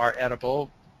are edible,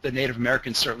 the Native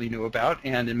Americans certainly knew about,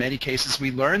 and in many cases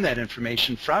we learned that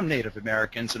information from Native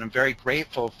Americans, and I'm very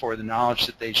grateful for the knowledge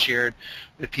that they shared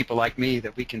with people like me,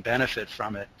 that we can benefit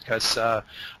from it, because a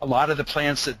lot of the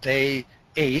plants that they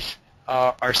ate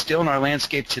are still in our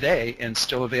landscape today and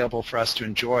still available for us to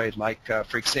enjoy. Like,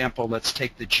 for example, let's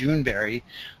take the Juneberry.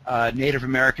 Native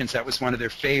Americans, that was one of their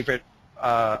favorite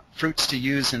fruits to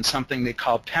use in something they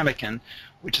called pemmican,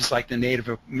 which is like the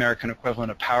Native American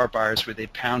equivalent of power bars, where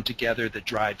they'd pound together the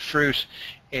dried fruit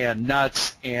and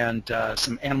nuts and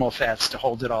some animal fats to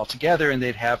hold it all together, and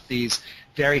they'd have these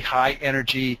very high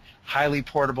energy, highly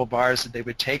portable bars that they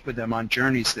would take with them on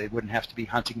journeys so they wouldn't have to be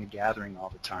hunting and gathering all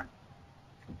the time.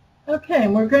 Okay,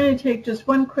 and we're going to take just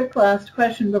one quick last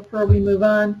question before we move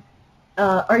on.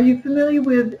 Are you familiar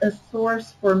with a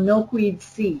source for milkweed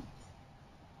seeds?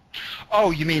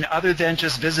 Oh, you mean other than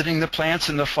just visiting the plants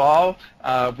in the fall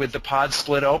with the pods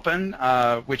split open,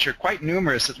 which are quite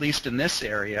numerous, at least in this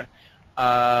area.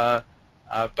 But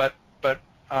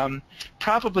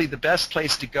probably the best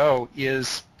place to go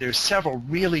is, there's several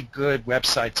really good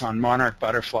websites on monarch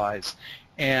butterflies,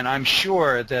 and I'm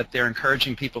sure that they're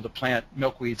encouraging people to plant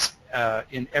milkweeds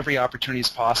in every opportunity as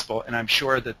possible, and I'm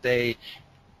sure that they,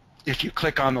 if you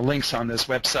click on the links on those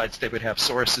websites, they would have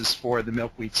sources for the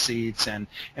milkweed seeds and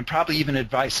probably even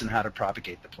advice on how to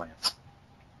propagate the plants.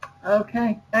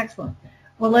 Okay, excellent.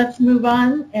 Well, let's move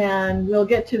on, and we'll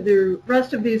get to the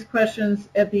rest of these questions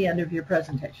at the end of your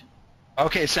presentation.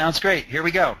 Okay, sounds great. Here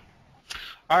we go.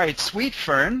 All right, sweet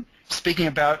fern. Speaking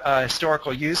about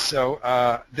historical use, so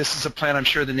this is a plant I'm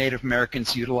sure the Native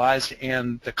Americans utilized,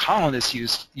 and the colonists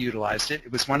utilized it.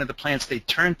 It was one of the plants they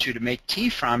turned to make tea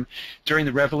from during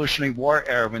the Revolutionary War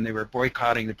era when they were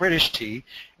boycotting the British tea.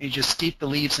 And you just steep the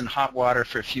leaves in hot water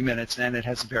for a few minutes, and it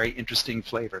has a very interesting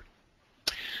flavor.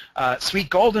 Sweet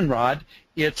goldenrod,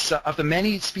 it's of the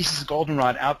many species of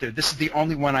goldenrod out there, this is the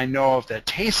only one I know of that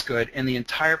tastes good, and the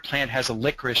entire plant has a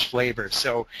licorice flavor.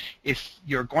 So if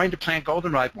you're going to plant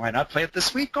goldenrod, why not plant the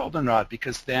sweet goldenrod,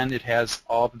 because then it has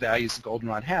all the values the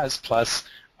goldenrod has, plus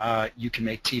you can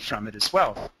make tea from it as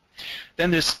well. Then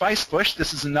there's spice bush.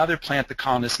 This is another plant the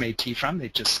colonists made tea from. They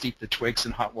just steep the twigs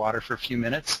in hot water for a few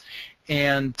minutes.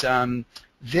 And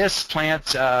this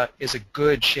plant is a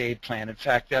good shade plant. In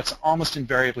fact, that's almost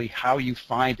invariably how you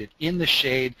find it, in the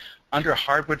shade, under a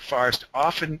hardwood forest,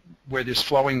 often where there's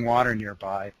flowing water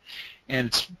nearby. And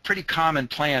it's a pretty common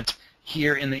plant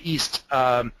here in the east.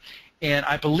 And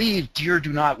I believe deer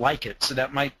do not like it, so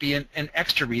that might be an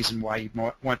extra reason why you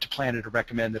want to plant it or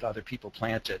recommend that other people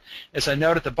plant it. As I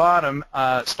note at the bottom,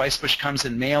 spicebush comes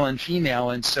in male and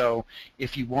female, and so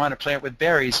if you want to plant with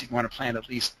berries, you want to plant at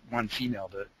least one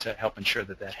female to help ensure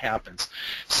that that happens.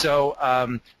 So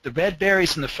the red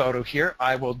berries in the photo here,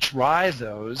 I will dry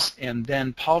those and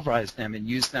then pulverize them and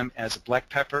use them as a black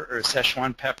pepper or a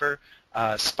Szechuan pepper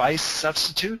spice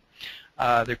substitute.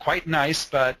 They're quite nice,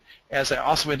 but as I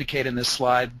also indicate in this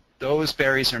slide, those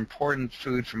berries are important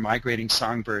food for migrating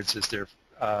songbirds as they're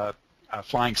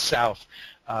flying south.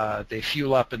 They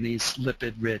fuel up in these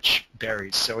lipid-rich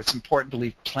berries, so it's important to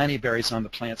leave plenty of berries on the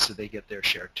plant so they get their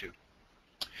share too.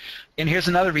 And here's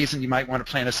another reason you might want to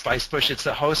plant a spice bush. It's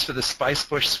the host for the spice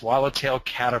bush swallowtail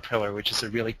caterpillar, which is a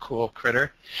really cool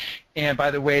critter. And by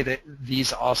the way,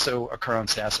 these also occur on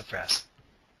sassafras.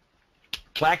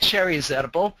 Black cherry is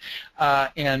edible,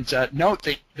 and note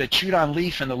the chewed-on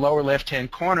leaf in the lower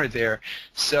left-hand corner there.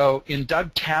 So in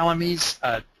Doug Tallamy's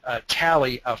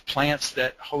tally of plants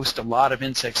that host a lot of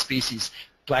insect species,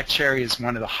 black cherry is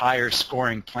one of the higher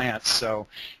scoring plants. So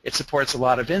it supports a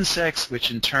lot of insects, which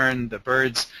in turn the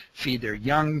birds feed their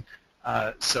young.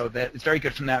 So that it's very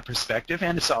good from that perspective,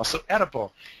 and it's also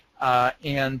edible.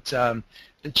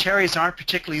 The cherries aren't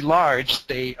particularly large.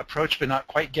 They approach but not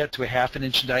quite get to a ½ an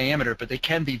inch in diameter, but they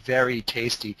can be very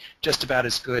tasty, just about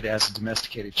as good as a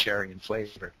domesticated cherry in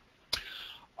flavor.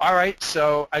 All right,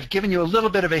 so I've given you a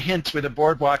little bit of a hint with a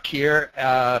boardwalk here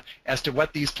as to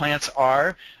what these plants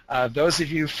are. Those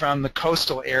of you from the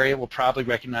coastal area will probably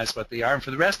recognize what they are, and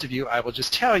for the rest of you, I will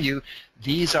just tell you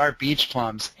these are beach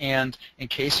plums. And in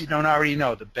case you don't already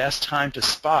know, the best time to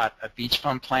spot a beach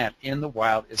plum plant in the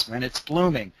wild is when it's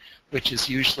blooming, which is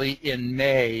usually in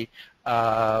May,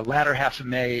 latter half of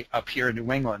May up here in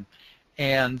New England.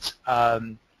 And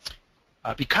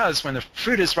because when the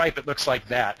fruit is ripe, it looks like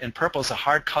that, and purple is a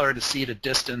hard color to see at a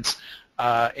distance,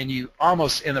 and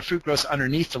the fruit grows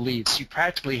underneath the leaves. You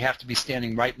practically have to be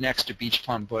standing right next to beach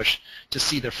plum bush to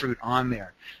see the fruit on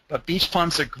there. But beach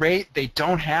plums are great. They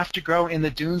don't have to grow in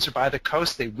the dunes or by the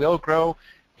coast. They will grow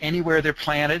anywhere they're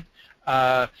planted.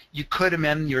 You could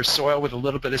amend your soil with a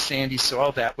little bit of sandy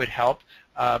soil. That would help,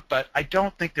 but I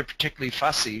don't think they're particularly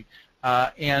fussy.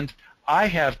 And I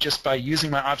have, just by using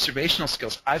my observational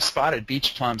skills, I've spotted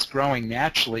beach plums growing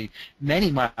naturally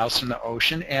many miles from the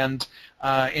ocean and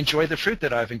enjoy the fruit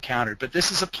that I've encountered. But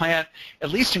this is a plant,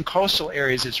 at least in coastal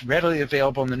areas, it's readily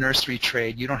available in the nursery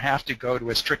trade. You don't have to go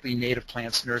to a strictly native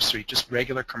plants nursery. Just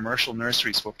regular commercial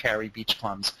nurseries will carry beach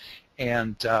plums,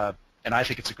 and I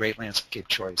think it's a great landscape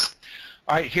choice.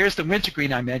 All right, here's the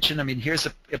wintergreen I mentioned. I mean, here's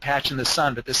a patch in the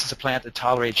sun, but this is a plant that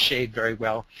tolerates shade very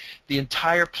well. The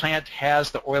entire plant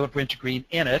has the oil of wintergreen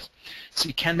in it, so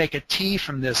you can make a tea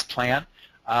from this plant.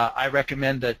 I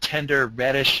recommend the tender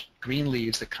reddish green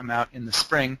leaves that come out in the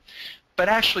spring. But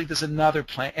actually, there's another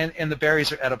plant, and the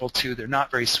berries are edible too. They're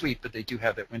not very sweet, but they do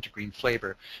have that wintergreen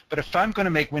flavor. But if I'm going to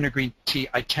make wintergreen tea,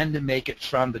 I tend to make it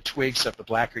from the twigs of the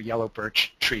black or yellow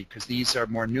birch tree, because these are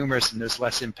more numerous and there's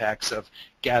less impacts of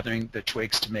gathering the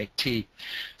twigs to make tea.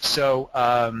 So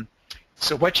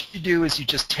what you do is you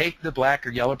just take the black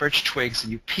or yellow birch twigs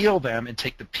and you peel them, and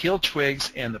take the peeled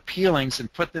twigs and the peelings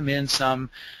and put them in some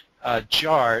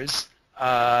jars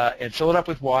and fill it up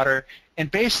with water. And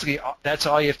basically, that's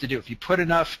all you have to do. If you put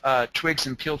enough twigs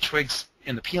and peeled twigs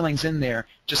and the peelings in there,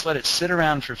 just let it sit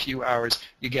around for a few hours,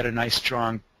 you get a nice,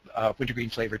 strong wintergreen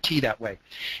flavored tea that way.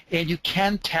 And you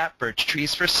can tap birch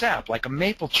trees for sap, like a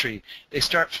maple tree. They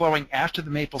start flowing after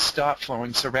the maples stop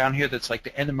flowing, so around here that's like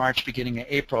the end of March, beginning of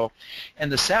April.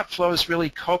 And the sap flows really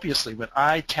copiously. When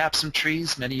I tapped some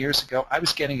trees many years ago, I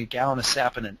was getting a gallon of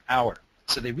sap in an hour.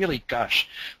 So they really gush.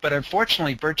 But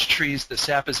unfortunately, birch trees, the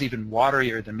sap is even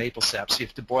waterier than maple sap, so you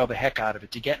have to boil the heck out of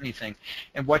it to get anything.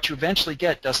 And what you eventually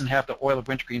get doesn't have the oil of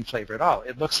wintergreen flavor at all.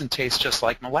 It looks and tastes just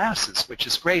like molasses, which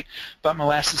is great, but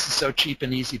molasses is so cheap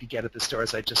and easy to get at the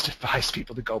stores, I just advise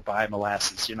people to go buy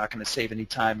molasses. You're not going to save any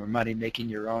time or money making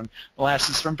your own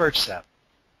molasses from birch sap.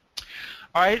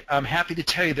 All right, I'm happy to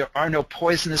tell you there are no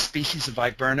poisonous species of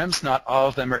viburnums. Not all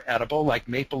of them are edible. Like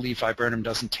maple leaf viburnum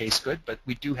doesn't taste good, but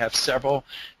we do have several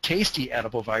tasty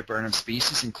edible viburnum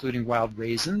species, including wild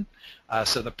raisin.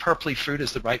 So the purpley fruit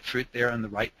is the ripe fruit there on the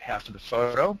right half of the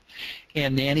photo.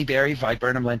 And nannyberry,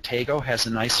 Viburnum lentago, has a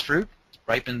nice fruit,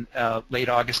 ripe in late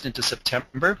August into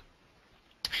September.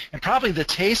 And probably the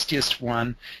tastiest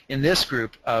one in this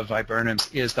group of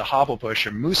viburnums is the hobblebush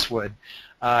or moosewood.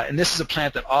 And this is a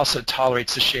plant that also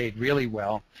tolerates the shade really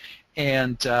well.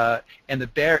 And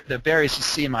the berries you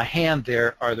see in my hand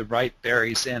there are the ripe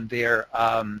berries, and they're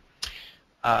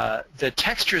the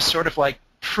texture is sort of like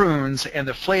prunes, and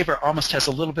the flavor almost has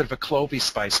a little bit of a clovey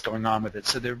spice going on with it.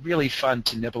 So they're really fun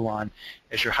to nibble on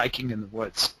as you're hiking in the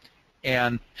woods.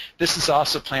 And this is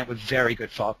also a plant with very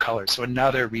good fall color, so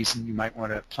another reason you might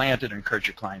want to plant it or encourage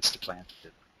your clients to plant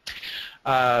it.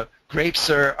 Grapes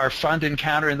are fun to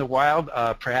encounter in the wild.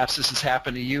 Perhaps this has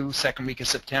happened to you. Second week of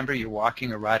September, you're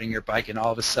walking or riding your bike, and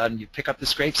all of a sudden you pick up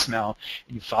this grape smell,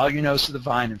 and you follow your nose to the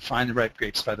vine and find the ripe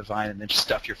grapes by the vine, and then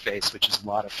stuff your face, which is a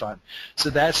lot of fun. So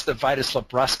that's the Vitis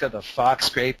labrusca. The fox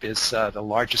grape is the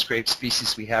largest grape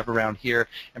species we have around here,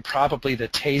 and probably the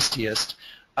tastiest.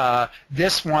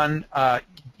 This one,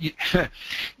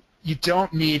 you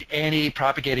don't need any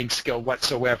propagating skill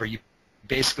whatsoever. You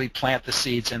basically plant the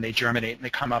seeds and they germinate and they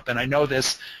come up. And I know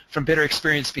this from bitter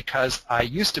experience because I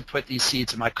used to put these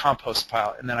seeds in my compost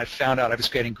pile, and then I found out I was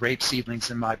creating grape seedlings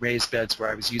in my raised beds where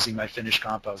I was using my finished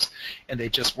compost, and they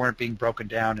just weren't being broken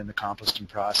down in the composting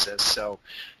process. So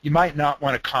you might not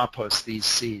want to compost these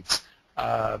seeds,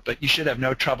 but you should have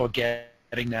no trouble getting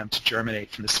them to germinate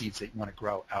from the seeds that you want to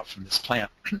grow out from this plant.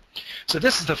 So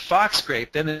this is the fox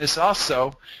grape. Then there's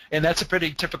also, and that's a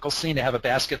pretty typical scene to have a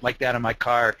basket like that in my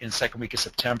car in the second week of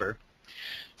September.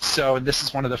 So this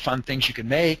is one of the fun things you can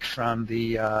make from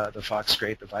the fox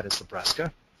grape, the Vitis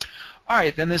labrusca. All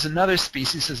right, then there's another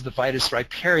species, is the Vitis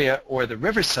riparia, or the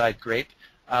riverside grape.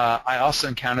 I also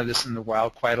encounter this in the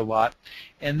wild quite a lot.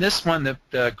 And this one,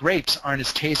 the grapes aren't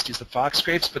as tasty as the fox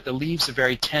grapes, but the leaves are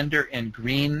very tender and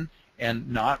green and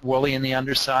not woolly in the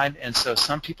underside, and so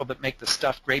some people that make the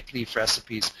stuffed grape leaf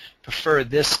recipes prefer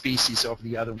this species over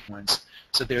the other ones.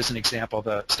 So there's an example of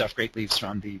the stuffed grape leaves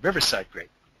from the riverside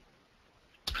grape.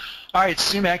 All right,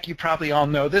 sumac, you probably all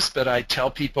know this, but I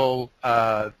tell people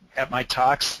at my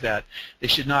talks that they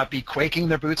should not be quaking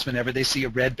their boots whenever they see a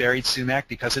red-berried sumac,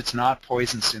 because it's not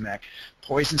poison sumac.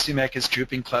 Poison sumac is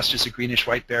drooping clusters of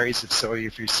greenish-white berries. So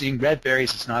if you're seeing red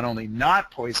berries, it's not only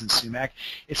not poison sumac,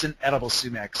 it's an edible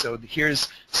sumac. So here's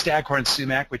staghorn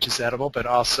sumac, which is edible, but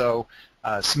also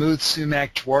smooth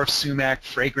sumac, dwarf sumac,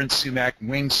 fragrant sumac,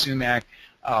 winged sumac.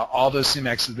 All those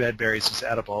sumacs with red berries is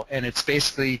edible, and it's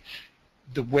basically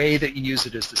the way that you use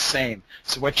it is the same.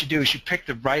 So what you do is you pick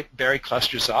the ripe berry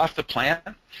clusters off the plant,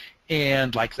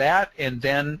 and like that, and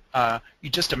then you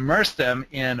just immerse them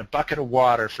in a bucket of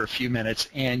water for a few minutes,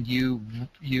 and you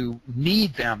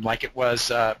knead them like it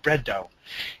was bread dough,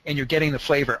 and you're getting the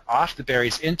flavor off the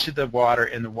berries into the water,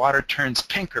 and the water turns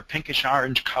pink or pinkish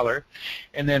orange color,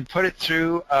 and then put it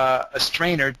through a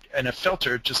strainer and a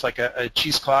filter, just like a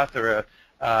cheesecloth or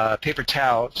a paper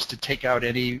towel, just to take out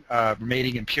any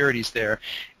remaining impurities there,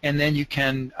 and then you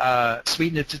can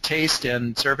sweeten it to taste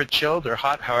and serve it chilled or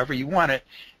hot, however you want it.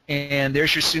 And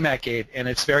there's your sumac-ade, and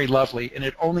it's very lovely, and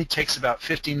it only takes about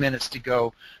 15 minutes to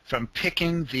go from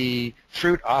picking the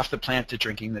fruit off the plant to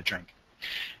drinking the drink.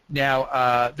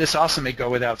 Now, this also may go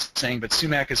without saying, but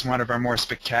sumac is one of our more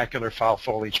spectacular fall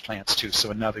foliage plants too, so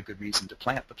another good reason to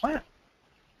plant the plant.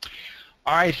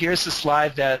 All right, here's a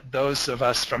slide that those of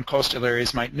us from coastal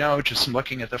areas might know just from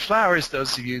looking at the flowers.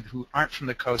 Those of you who aren't from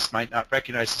the coast might not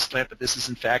recognize this plant, but this is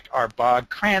in fact our bog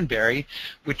cranberry,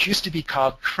 which used to be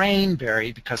called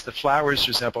craneberry because the flowers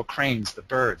resemble cranes, the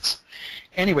birds.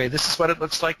 Anyway, this is what it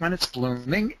looks like when it's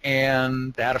blooming,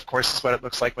 and that, of course, is what it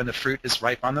looks like when the fruit is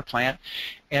ripe on the plant.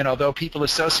 And although people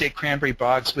associate cranberry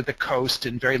bogs with the coast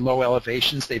and very low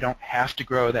elevations, they don't have to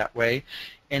grow that way.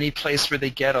 Any place where they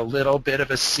get a little bit of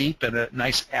a seep and a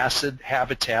nice acid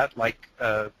habitat, like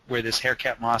where this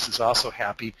haircat moss is also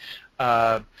happy,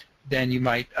 then you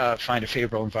might find a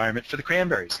favorable environment for the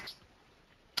cranberries.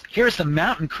 Here's the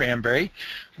mountain cranberry,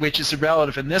 which is a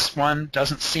relative, and this one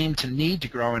doesn't seem to need to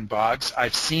grow in bogs.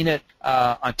 I've seen it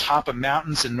on top of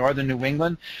mountains in northern New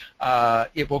England.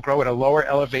 It will grow at a lower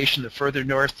elevation the further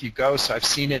north you go, so I've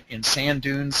seen it in sand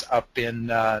dunes up in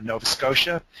Nova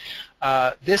Scotia.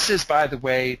 This is, by the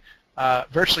way,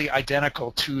 virtually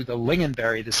identical to the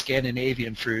lingonberry, the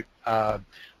Scandinavian fruit.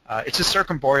 It's a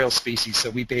circumboreal species,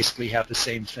 so we basically have the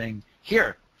same thing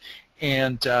here.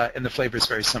 And the flavor is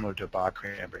very similar to a bog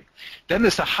cranberry. Then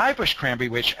there's the highbush cranberry,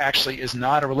 which actually is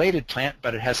not a related plant,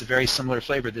 but it has a very similar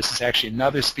flavor. This is actually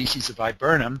another species of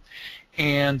viburnum.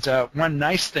 And one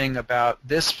nice thing about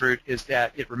this fruit is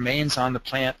that it remains on the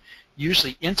plant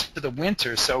usually into the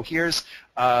winter. So here's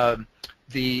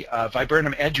the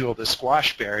viburnum edual, the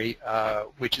squash berry,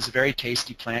 which is a very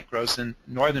tasty plant, grows in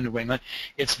northern New England.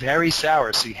 It's very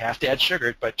sour, so you have to add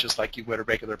sugar, but just like you would a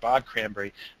regular bog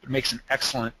cranberry. But it makes an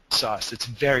excellent sauce. It's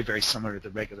very, very similar to the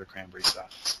regular cranberry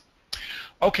sauce.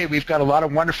 Okay, we've got a lot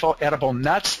of wonderful edible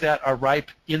nuts that are ripe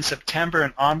in September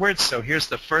and onwards. So here's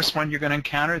the first one you're going to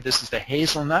encounter. This is the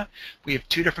hazelnut. We have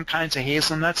two different kinds of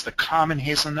hazelnuts, the common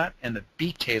hazelnut and the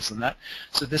beaked hazelnut.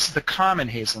 So this is the common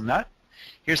hazelnut.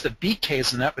 Here's the beaked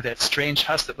hazelnut with that strange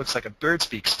husk that looks like a bird's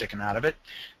beak sticking out of it.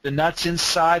 The nuts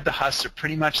inside the husk are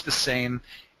pretty much the same,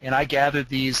 and I gathered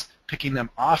these, picking them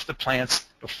off the plants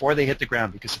before they hit the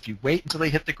ground, because if you wait until they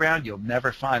hit the ground, you'll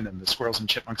never find them. The squirrels and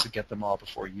chipmunks will get them all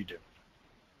before you do.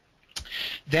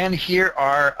 Then here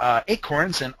are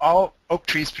acorns, and all oak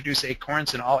trees produce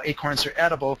acorns, and all acorns are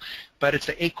edible, but it's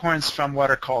the acorns from what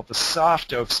are called the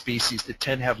soft oak species that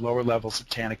tend to have lower levels of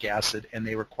tannic acid, and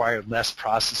they require less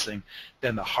processing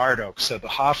than the hard oaks. So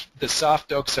the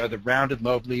soft oaks are the rounded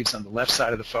lobe leaves on the left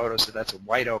side of the photo, so that's a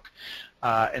white oak,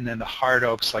 and then the hard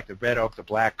oaks like the red oak, the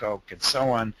black oak, and so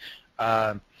on.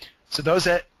 So those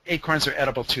acorns are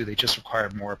edible too, they just require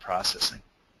more processing.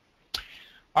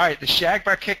 All right, the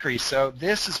shagbark hickory. So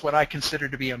this is what I consider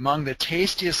to be among the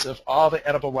tastiest of all the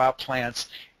edible wild plants,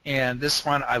 and this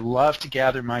one I love to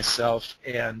gather myself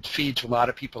and feed to a lot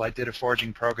of people. I did a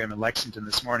foraging program in Lexington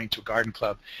this morning to a garden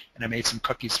club, and I made some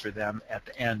cookies for them at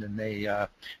the end, and they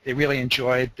really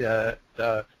enjoyed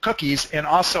the cookies. And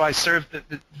also I served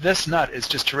this nut is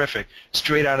just terrific,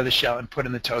 straight out of the shell and put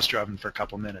in the toaster oven for a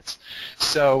couple minutes.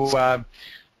 So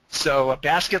a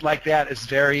basket like that is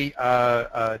very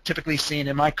typically seen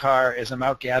in my car as I'm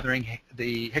out gathering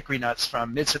the hickory nuts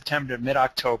from mid-September to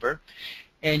mid-October.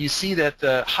 And you see that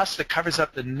the husk that covers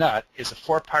up the nut is a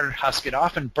four-parted husk. It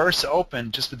often bursts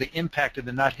open just with the impact of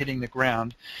the nut hitting the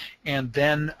ground. And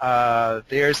then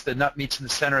there's the nut meats in the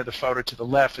center of the photo to the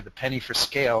left with the penny for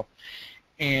scale.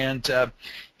 And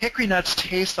hickory nuts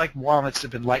taste like walnuts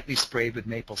that have been lightly sprayed with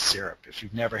maple syrup. If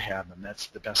you've never had them, that's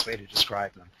the best way to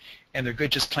describe them. And they're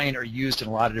good just plain or used in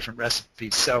a lot of different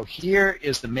recipes. So here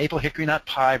is the maple hickory nut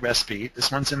pie recipe. This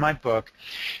one's in my book.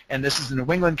 And this is the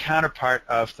New England counterpart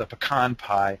of the pecan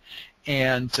pie.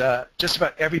 And just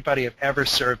about everybody I've ever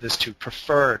served this to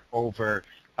prefer it over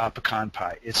pecan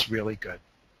pie. It's really good.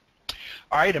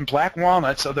 All right, and black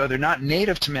walnuts, although they're not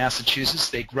native to Massachusetts,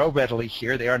 they grow readily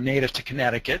here. They are native to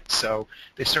Connecticut, so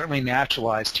they've certainly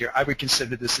naturalized here. I would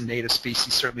consider this a native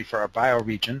species, certainly for our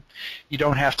bioregion. You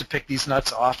don't have to pick these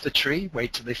nuts off the tree.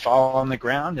 Wait till they fall on the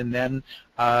ground, and then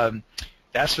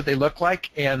that's what they look like.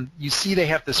 And you see they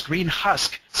have this green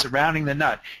husk surrounding the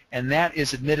nut, and that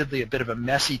is admittedly a bit of a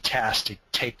messy task to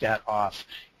take that off.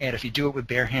 And if you do it with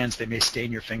bare hands, they may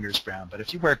stain your fingers brown. But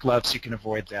if you wear gloves, you can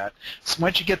avoid that. So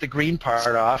once you get the green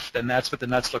part off, then that's what the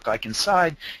nuts look like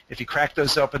inside. If you crack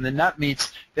those open, the nut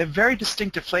meats, they have very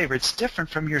distinctive flavor. It's different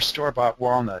from your store-bought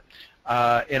walnut.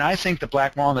 And I think the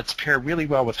black walnuts pair really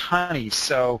well with honey.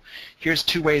 So here's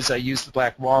two ways I use the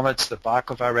black walnuts, the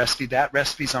baklava recipe. That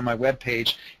recipe's on my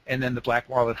webpage. And then the black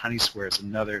walnut honey square is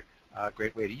another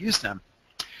great way to use them.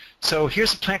 So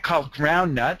here's a plant called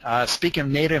groundnut. Speaking of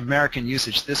Native American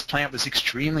usage, this plant was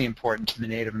extremely important to the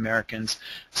Native Americans,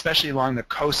 especially along the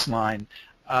coastline.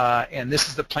 And this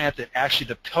is the plant that actually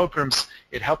the Pilgrims,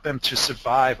 it helped them to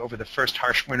survive over the first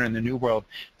harsh winter in the New World.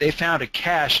 They found a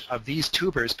cache of these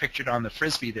tubers pictured on the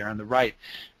frisbee there on the right.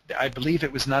 I believe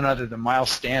it was none other than Miles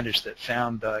Standish that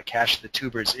found the cache of the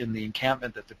tubers in the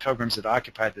encampment that the Pilgrims had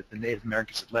occupied that the Native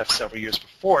Americans had left several years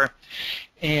before.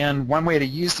 And one way to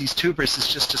use these tubers is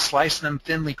just to slice them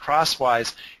thinly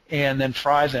crosswise and then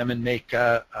fry them and make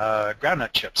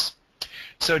groundnut chips.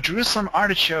 So Jerusalem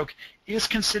artichoke is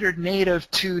considered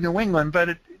native to New England,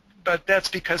 but that's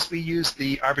because we used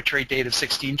the arbitrary date of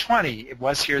 1620. It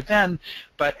was here then,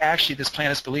 but actually this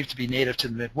plant is believed to be native to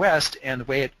the Midwest, and the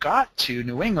way it got to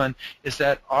New England is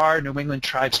that our New England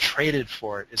tribes traded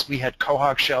for it. As we had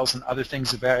quahog shells and other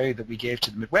things of value that we gave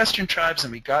to the Midwestern tribes,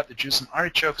 and we got the Jerusalem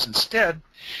artichokes instead.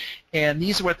 And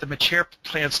these are what the mature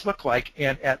plants look like,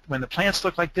 and when the plants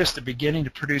look like this, they're beginning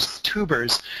to produce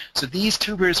tubers. So these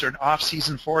tubers are an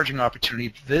off-season foraging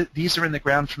opportunity. These are in the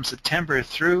ground from September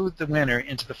through the winter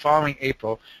into the following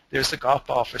April. There's the golf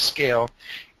ball for scale.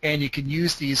 And you can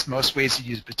use these most ways you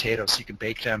use potatoes. You can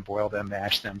bake them, boil them,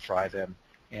 mash them, fry them,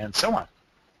 and so on.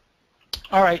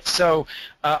 All right, so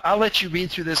I'll let you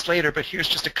read through this later, but here's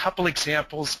just a couple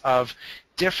examples of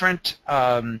different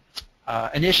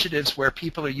initiatives where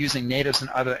people are using natives and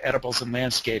other edibles in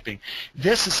landscaping.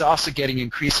 This is also getting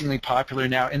increasingly popular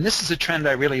now, and this is a trend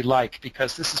I really like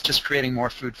because this is just creating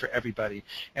more food for everybody.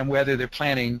 And whether they're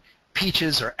planting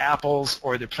peaches or apples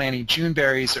or they're planting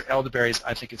Juneberries or elderberries,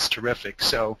 I think it's terrific.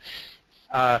 So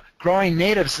Growing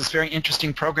Natives is a very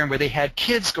interesting program where they had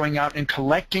kids going out and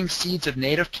collecting seeds of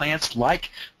native plants like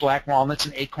black walnuts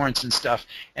and acorns and stuff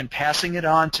and passing it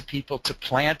on to people to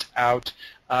plant out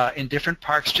in different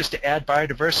parks just to add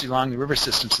biodiversity along the river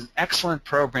systems. An excellent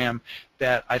program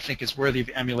that I think is worthy of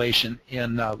emulation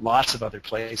in lots of other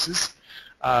places.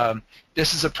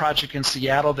 This is a project in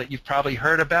Seattle that you've probably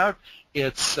heard about.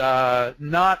 It's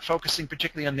not focusing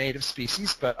particularly on native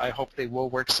species, but I hope they will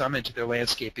work some into their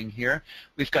landscaping here.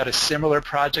 We've got a similar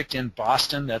project in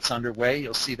Boston that's underway.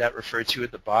 You'll see that referred to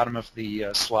at the bottom of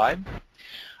the slide.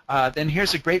 Then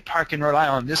here's a great park in Rhode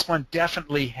Island. This one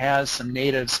definitely has some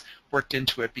natives worked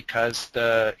into it because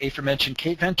the aforementioned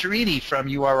Kate Venturini from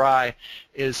URI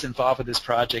is involved with this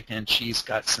project, and she's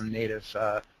got some native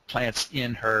plants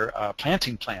in her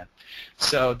planting plan.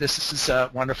 So this is a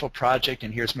wonderful project,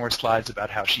 and here's more slides about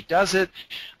how she does it.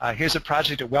 Here's a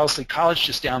project at Wellesley College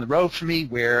just down the road from me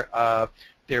where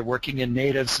they're working in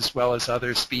natives as well as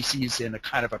other species in a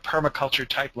kind of a permaculture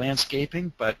type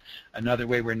landscaping, but another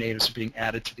way where natives are being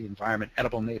added to the environment,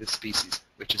 edible native species,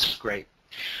 which is great.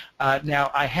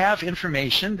 Now, I have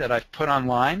information that I've put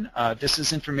online. This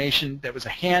is information that was a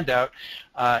handout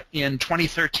in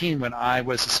 2013 when I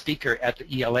was a speaker at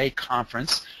the ELA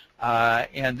conference.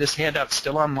 And this handout's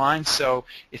still online, so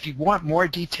if you want more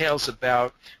details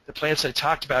about the plants I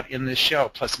talked about in this show,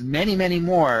 plus many, many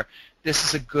more, this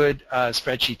is a good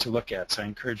spreadsheet to look at, so I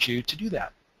encourage you to do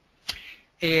that.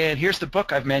 And here's the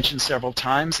book I've mentioned several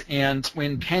times, and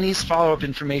when Penny's follow-up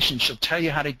information, she'll tell you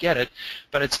how to get it,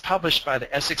 but it's published by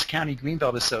the Essex County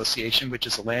Greenbelt Association, which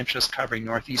is a land trust covering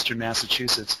northeastern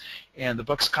Massachusetts, and the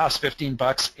books cost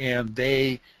 $15,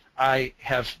 and I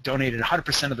have donated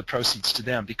 100% of the proceeds to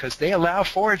them because they allow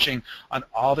foraging on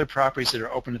all their properties that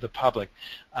are open to the public,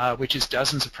 which is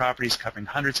dozens of properties covering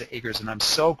hundreds of acres, and I'm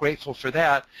so grateful for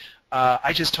that.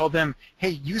 I just told them,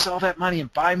 hey, use all that money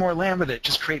and buy more land with it.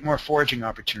 Just create more foraging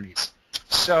opportunities.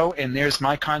 So, and there's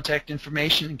my contact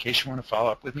information in case you want to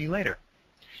follow up with me later.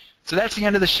 So that's the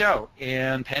end of the show.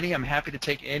 And Penny, I'm happy to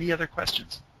take any other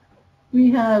questions.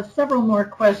 We have several more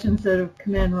questions that have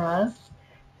come in, Russ.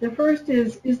 The first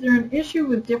is there an issue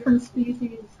with different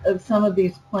species of some of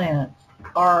these plants?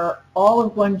 Are all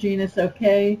of one genus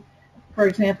okay? For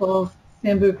example,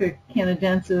 Sambuca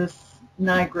canadensis,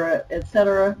 nigra,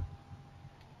 etc.?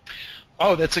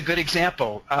 Oh, that's a good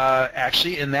example.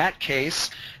 Actually, in that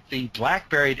case, the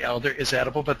black-berried elder is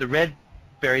edible, but the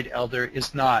red-berried elder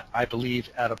is not, I believe,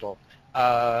 edible.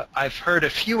 I've heard a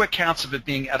few accounts of it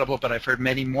being edible, but I've heard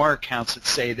many more accounts that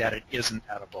say that it isn't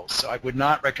edible. So I would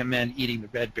not recommend eating the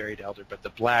red-berried elder, but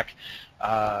the black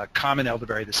common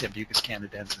elderberry, the Sambucus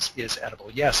canadensis, is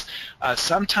edible. Yes,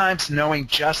 sometimes knowing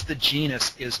just the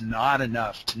genus is not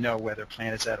enough to know whether a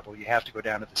plant is edible. You have to go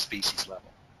down to the species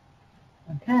level.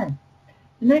 Okay.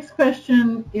 The next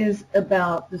question is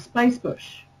about the spice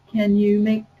bush. Can you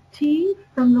make tea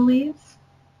from the leaves?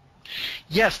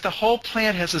 Yes, the whole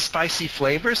plant has a spicy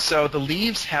flavor, so the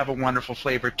leaves have a wonderful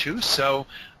flavor too, so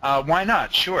why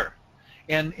not? Sure.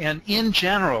 And in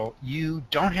general, you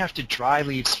don't have to dry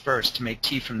leaves first to make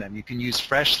tea from them. You can use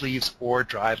fresh leaves or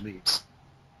dried leaves.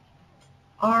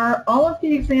 Are all of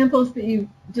the examples that you've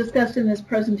discussed in this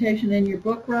presentation in your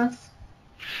book, Russ?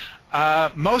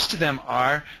 Most of them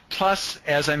are, plus,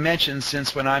 as I mentioned,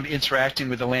 since when I'm interacting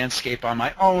with the landscape on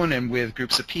my own and with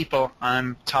groups of people,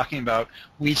 I'm talking about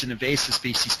weeds and invasive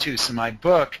species too, so my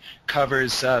book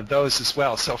covers those as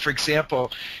well. So, for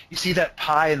example, you see that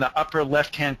pie in the upper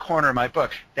left-hand corner of my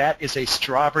book? That is a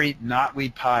strawberry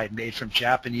knotweed pie made from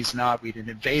Japanese knotweed, an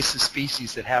invasive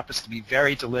species that happens to be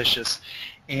very delicious,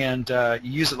 and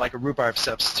you use it like a rhubarb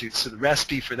substitute. So the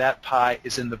recipe for that pie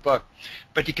is in the book.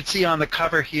 But you can see on the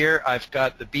cover here, I've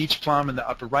got the beach plum in the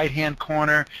upper right-hand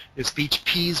corner. There's beach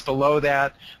peas below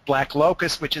that, black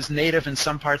locust, which is native in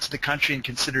some parts of the country and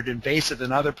considered invasive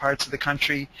in other parts of the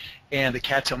country, and the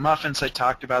cattail muffins I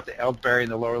talked about, the elderberry in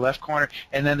the lower left corner,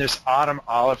 and then there's autumn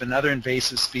olive, another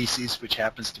invasive species which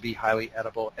happens to be highly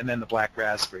edible, and then the black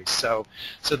raspberry. So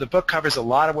the book covers a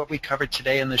lot of what we covered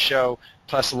today in the show,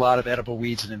 plus a lot of edible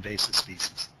weeds and invasive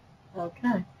species.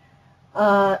 Okay.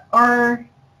 Are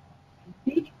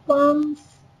beach plums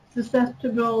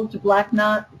susceptible to black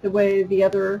knot the way the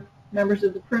other members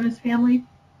of the Prunus family?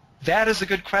 That is a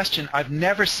good question. I've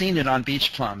never seen it on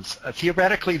beach plums.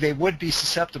 Theoretically, they would be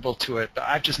susceptible to it, but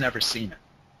I've just never seen it.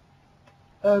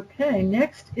 Okay,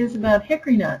 next is about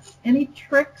hickory nuts. Any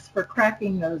tricks for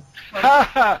cracking those?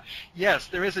 Yes,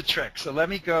 there is a trick. So let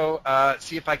me go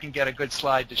see if I can get a good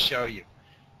slide to show you.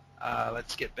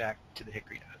 Let's get back to the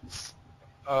hickory nuts.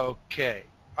 Okay.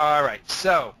 All right.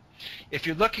 So if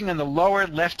you're looking in the lower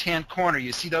left-hand corner,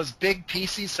 you see those big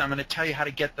pieces? So I'm going to tell you how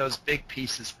to get those big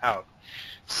pieces out.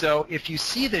 So if you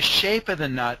see the shape of the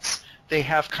nuts, they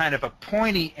have kind of a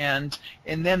pointy end,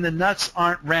 and then the nuts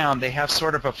aren't round. They have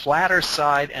sort of a flatter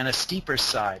side and a steeper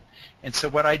side. And so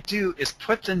what I do is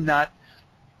put the nut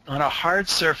on a hard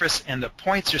surface, and the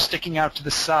points are sticking out to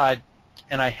the side,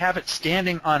 and I have it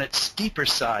standing on its steeper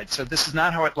side. So this is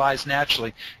not how it lies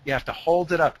naturally. You have to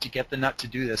hold it up to get the nut to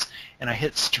do this, and I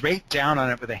hit straight down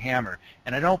on it with a hammer.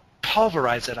 And I don't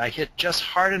pulverize it. I hit just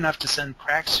hard enough to send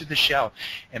cracks through the shell,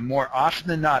 and more often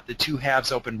than not, the two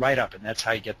halves open right up, and that's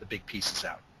how you get the big pieces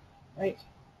out. Right.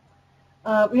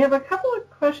 We have a couple of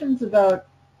questions about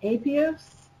apios.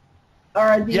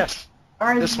 Are the, Yes,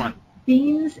 are this the one.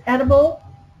 beans edible?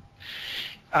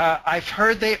 I've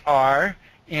heard they are,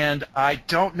 and I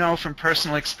don't know from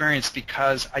personal experience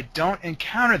because I don't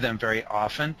encounter them very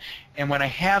often. And when I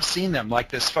have seen them, like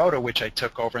this photo which I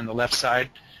took over on the left side,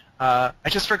 I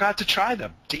just forgot to try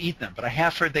them, to eat them. But I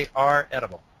have heard they are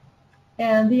edible.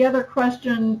 And the other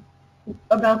question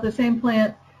about the same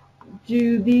plant,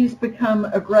 do these become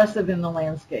aggressive in the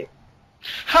landscape?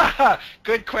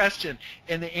 Good question.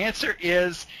 And the answer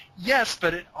is yes,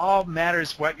 but it all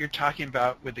matters what you're talking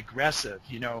about with aggressive.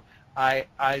 You know, I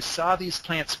saw these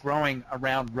plants growing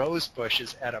around rose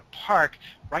bushes at a park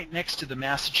right next to the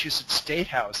Massachusetts State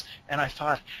House, and I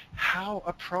thought, how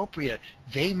appropriate.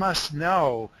 They must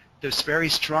know this very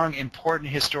strong, important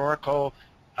historical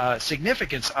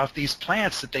significance of these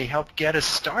plants that they helped get us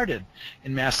started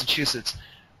in Massachusetts.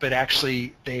 But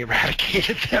actually they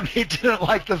eradicated them. They didn't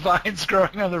like the vines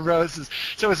growing on the roses,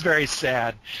 so it was very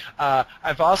sad.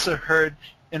 I've also heard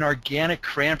an organic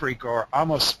cranberry grower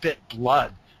almost spit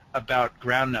blood about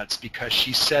groundnuts because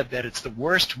she said that it's the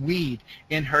worst weed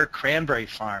in her cranberry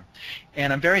farm.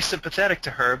 And I'm very sympathetic to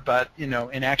her, but you know,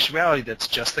 in actuality, that's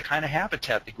just the kind of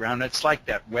habitat the groundnuts like,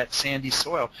 that wet, sandy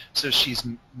soil. So she's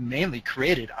mainly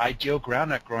created ideal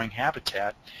groundnut growing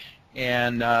habitat.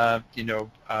 And you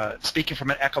know, speaking from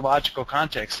an ecological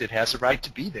context, it has a right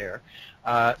to be there.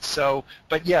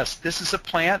 But yes, this is a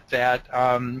plant that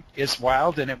is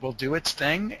wild and it will do its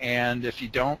thing. And if you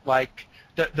don't like,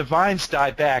 the vines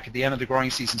die back at the end of the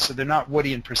growing season, so they're not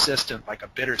woody and persistent like a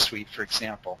bittersweet, for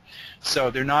example.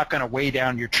 So they're not going to weigh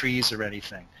down your trees or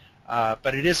anything.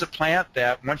 But it is a plant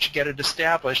that once you get it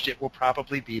established, it will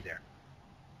probably be there.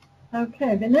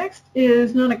 Okay, the next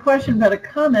is not a question but a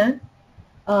comment.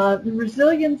 The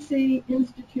Resiliency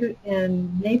Institute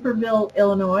in Naperville,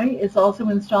 Illinois is also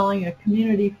installing a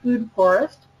community food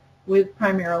forest with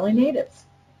primarily natives.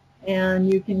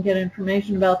 And you can get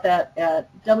information about that at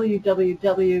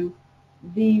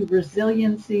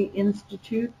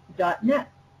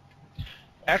www.theresiliencyyinstitute.net.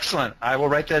 Excellent. I will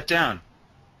write that down.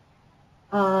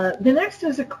 The next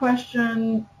is a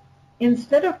question.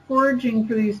 Instead of foraging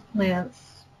for these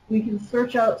plants, we can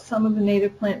search out some of the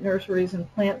native plant nurseries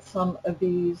and plant some of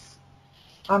these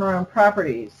on our own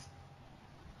properties.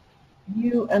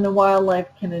 You and the wildlife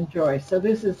can enjoy. So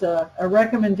this is a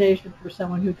recommendation for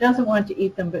someone who doesn't want to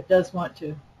eat them but does want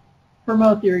to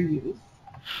promote their use.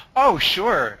 Oh,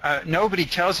 sure. Nobody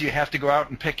tells you have to go out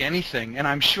and pick anything. And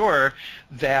I'm sure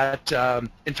that,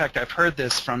 in fact, I've heard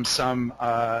this from some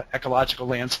ecological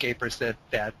landscapers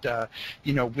that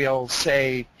you know, will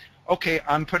say, okay,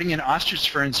 I'm putting in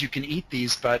ostrich ferns, you can eat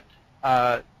these, but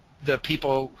the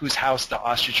people whose house the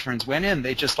ostrich ferns went in,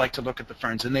 they just like to look at the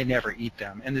ferns and they never eat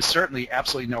them. And there's certainly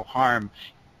absolutely no harm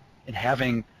in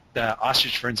having the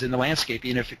ostrich ferns in the landscape,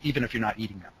 even if you're not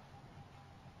eating them.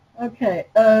 Okay.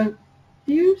 A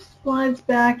few slides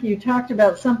back, you talked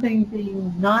about something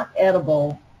being not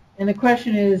edible, and the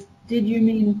question is, did you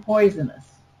mean poisonous?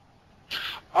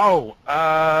 Oh,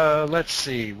 let's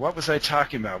see. What was I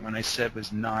talking about when I said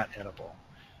was not edible?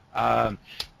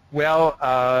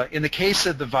 Well, in the case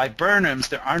of the viburnums,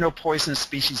 there are no poisonous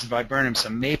species of viburnum. So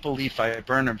maple leaf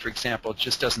viburnum, for example,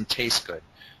 just doesn't taste good.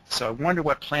 So I wonder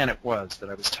what plant it was that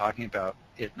I was talking about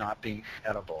it not being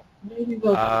edible. Maybe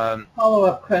we'll do a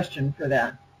follow-up question for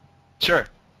that. Sure.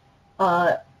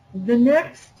 The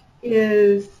next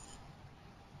is,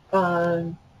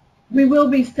 we will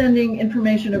be sending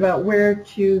information about where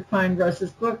to find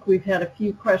Russ's book. We've had a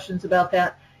few questions about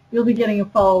that. You'll be getting a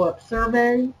follow-up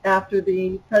survey after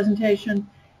the presentation,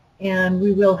 and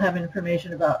we will have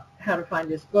information about how to find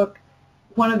his book.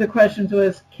 One of the questions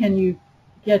was, can you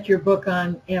get your book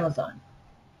on Amazon?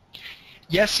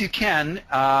 Yes, you can.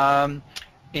 I'm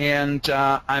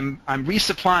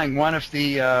resupplying one of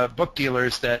the book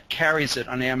dealers that carries it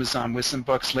on Amazon with some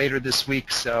books later this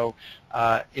week. So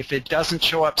if it doesn't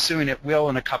show up soon, it will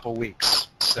in a couple weeks.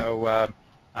 So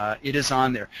it is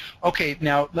on there. Okay,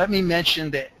 now let me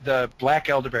mention the black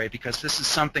elderberry, because this is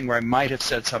something where I might have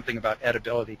said something about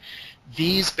edibility.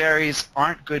 These berries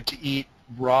aren't good to eat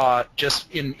raw,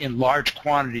 just in large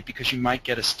quantity, because you might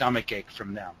get a stomach ache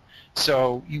from them.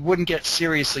 So you wouldn't get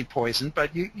seriously poisoned,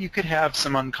 but you could have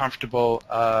some uncomfortable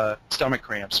stomach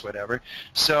cramps, whatever.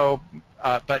 So,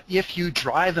 but if you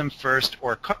dry them first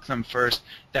or cook them first,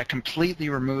 that completely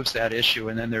removes that issue,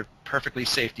 and then they're perfectly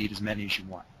safe to eat as many as you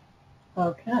want.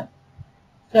 Okay.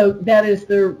 So that is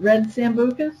the red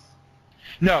sambucus?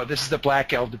 No, this is the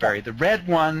black elderberry. The red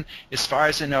one, as far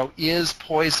as I know, is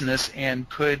poisonous and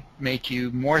could make you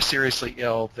more seriously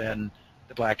ill than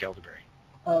the black elderberry.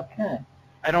 Okay.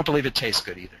 I don't believe it tastes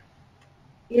good either.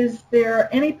 Is there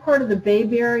any part of the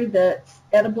bayberry that's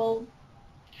edible?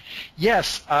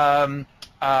 Yes. I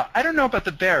don't know about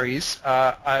the berries.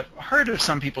 I've heard of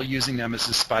some people using them as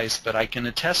a spice, but I can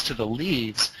attest to the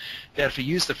leaves that if you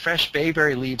use the fresh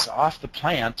bayberry leaves off the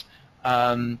plant,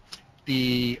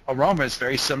 the aroma is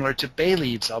very similar to bay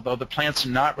leaves, although the plants are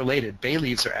not related. Bay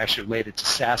leaves are actually related to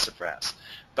sassafras.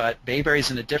 But bayberry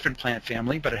is in a different plant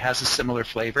family, but it has a similar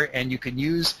flavor, and you can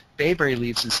use bayberry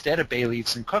leaves instead of bay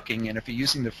leaves in cooking, and if you're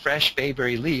using the fresh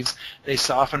bayberry leaves, they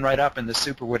soften right up in the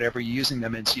soup or whatever you're using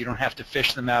them in, so you don't have to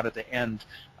fish them out at the end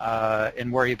and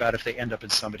worry about if they end up in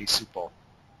somebody's soup bowl.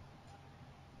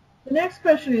 The next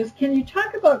question is, can you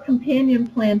talk about companion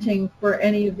planting for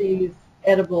any of these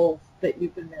edibles that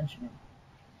you've been mentioning?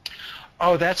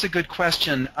 Oh, that's a good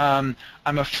question. I'm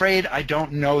afraid I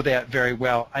don't know that very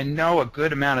well. I know a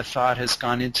good amount of thought has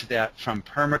gone into that from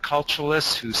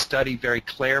permaculturalists who study very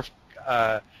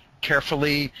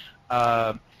carefully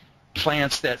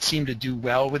plants that seem to do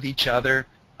well with each other.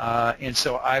 And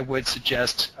so I would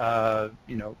suggest,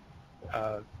 redirecting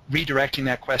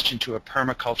that question to a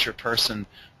permaculture person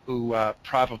who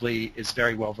probably is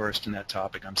very well versed in that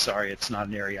topic. I'm sorry, it's not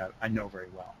an area I know very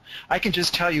well. I can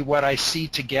just tell you what I see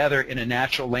together in a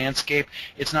natural landscape.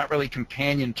 It's not really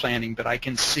companion planting, but I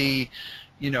can see,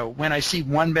 when I see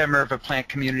one member of a plant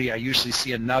community, I usually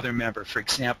see another member. For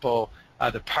example,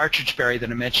 the partridge berry that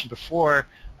I mentioned before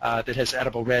that has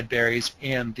edible red berries,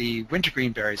 and the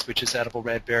wintergreen berries, which is edible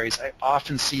red berries, I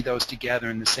often see those together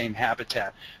in the same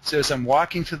habitat. So as I'm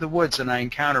walking through the woods and I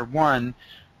encounter one,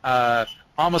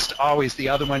 almost always the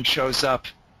other one shows up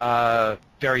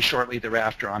very shortly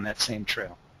thereafter on that same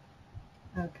trail.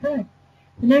 Okay.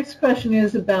 The next question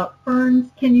is about ferns.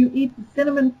 Can you eat the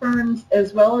cinnamon ferns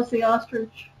as well as the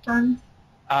ostrich ferns?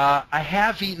 I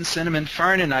have eaten cinnamon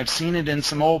fern, and I've seen it in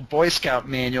some old Boy Scout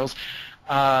manuals.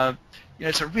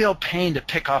 It's a real pain to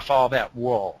pick off all that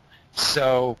wool.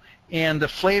 So, and the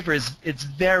flavor it's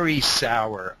very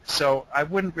sour. So I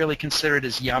wouldn't really consider it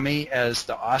as yummy as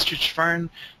the ostrich fern.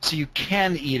 So you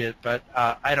can eat it, but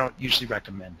I don't usually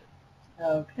recommend it.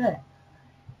 Okay.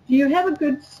 Do you have a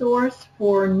good source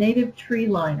for native tree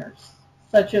liners,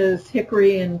 such as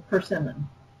hickory and persimmon?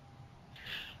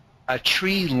 A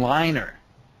tree liner?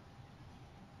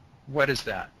 What is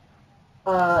that?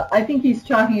 I think he's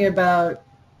talking about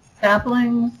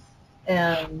saplings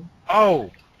and... Oh,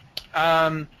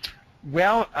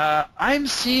 well, I'm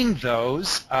seeing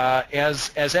those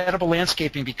as edible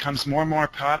landscaping becomes more and more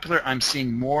popular. I'm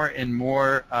seeing more and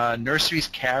more nurseries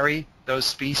carry those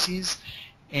species,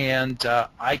 and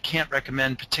I can't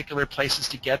recommend particular places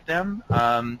to get them.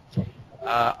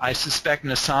 I suspect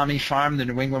Nasami Farm, the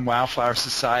New England Wildflower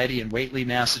Society in Whately,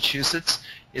 Massachusetts,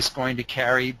 is going to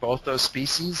carry both those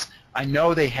species. I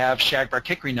know they have shagbark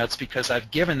hickory nuts because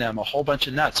I've given them a whole bunch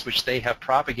of nuts which they have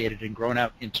propagated and grown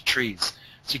out into trees.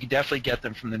 So you can definitely get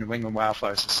them from the New England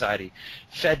Wildflower Society.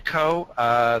 Fedco,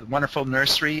 the wonderful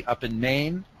nursery up in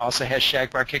Maine, also has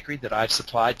shagbark hickory that I've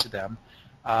supplied to them.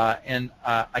 And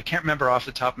I can't remember off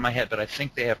the top of my head, but I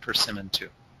think they have persimmon too.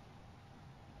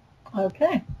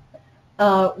 Okay.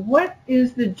 What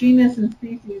is the genus and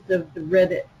species of the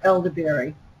red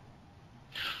elderberry?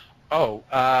 Oh,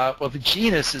 well, the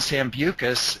genus is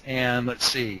Sambucus, and let's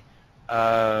see.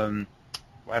 Why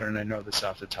don't I know this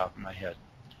off the top of my head?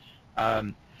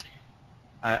 I'm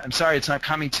sorry, it's not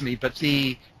coming to me, but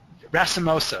the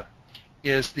racemosa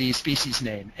is the species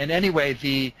name. And anyway,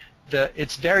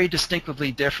 it's very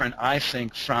distinctively different, I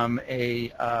think, from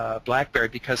a blackberry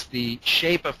because the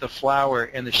shape of the flower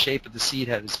and the shape of the seed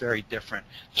head is very different.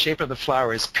 The shape of the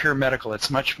flower is pure medical. It's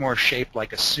much more shaped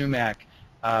like a sumac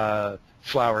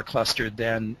flower cluster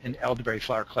than an elderberry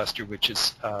flower cluster, which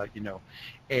is,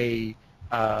 a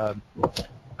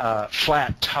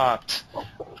flat-topped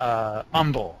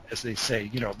umbel, as they say.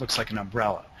 It looks like an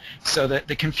umbrella. So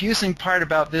the confusing part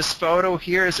about this photo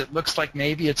here is it looks like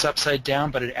maybe it's upside down,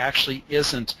 but it actually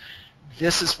isn't.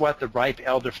 This is what the ripe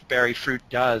elderberry fruit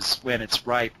does when it's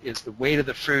ripe, is the weight of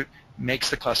the fruit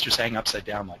makes the clusters hang upside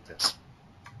down like this.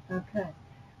 Okay.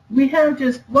 We have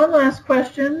just one last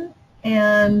question,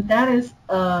 and that is,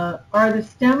 are the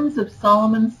stems of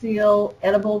Solomon seal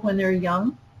edible when they're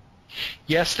young?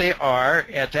 Yes, they are.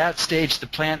 At that stage, the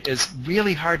plant is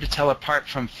really hard to tell apart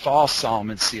from false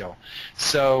Solomon seal.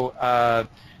 So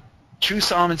true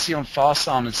Solomon seal and false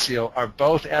Solomon seal are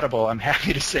both edible, I'm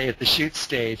happy to say, at the shoot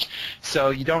stage.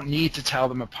 So you don't need to tell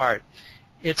them apart.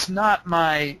 It's not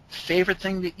my favorite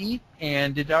thing to eat,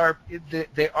 and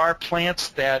they are plants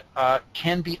that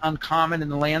can be uncommon in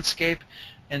the landscape.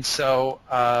 And so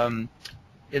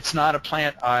It's not a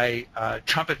plant I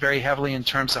trumpet very heavily in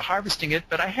terms of harvesting it,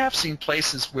 but I have seen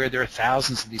places where there are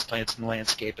thousands of these plants in the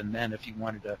landscape, and then if you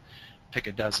wanted to pick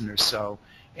a dozen or so.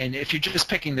 And if you're just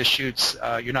picking the shoots,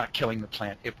 you're not killing the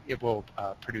plant. It will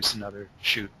produce another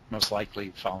shoot, most likely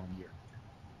the following year.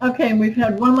 Okay, and we've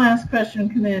had one last question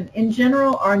come in. In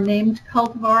general, are named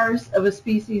cultivars of a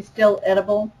species still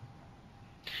edible?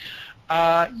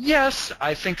 Yes,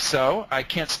 I think so. I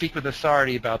can't speak with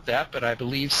authority about that, but I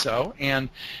believe so. And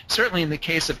certainly in the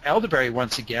case of elderberry,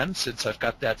 once again, since I've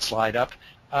got that slide up,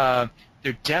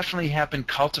 there definitely have been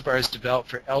cultivars developed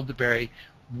for elderberry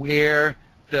where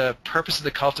the purpose of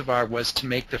the cultivar was to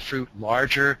make the fruit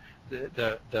larger,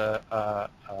 the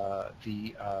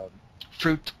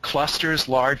fruit clusters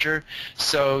larger.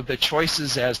 So the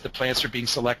choices as the plants are being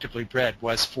selectively bred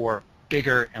was for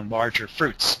bigger and larger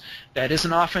fruits. That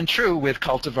isn't often true with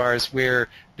cultivars where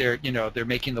they're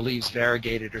making the leaves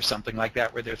variegated or something like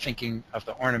that, where they're thinking of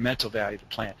the ornamental value of the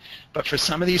plant. But for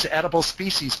some of these edible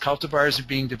species, cultivars are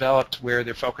being developed where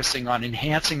they're focusing on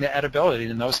enhancing the edibility.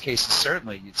 And in those cases,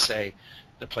 certainly you'd say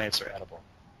the plants are edible.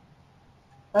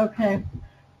 Okay.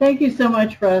 Thank you so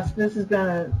much, Russ. This has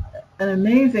been an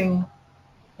amazing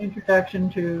introduction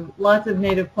to lots of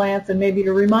native plants and maybe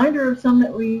a reminder of some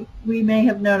that we may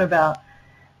have known about.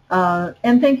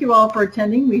 And thank you all for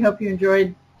attending. We hope you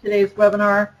enjoyed today's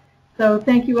webinar. So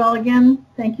thank you all again.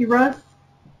 Thank you, Russ.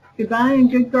 Goodbye and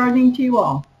good gardening to you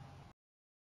all.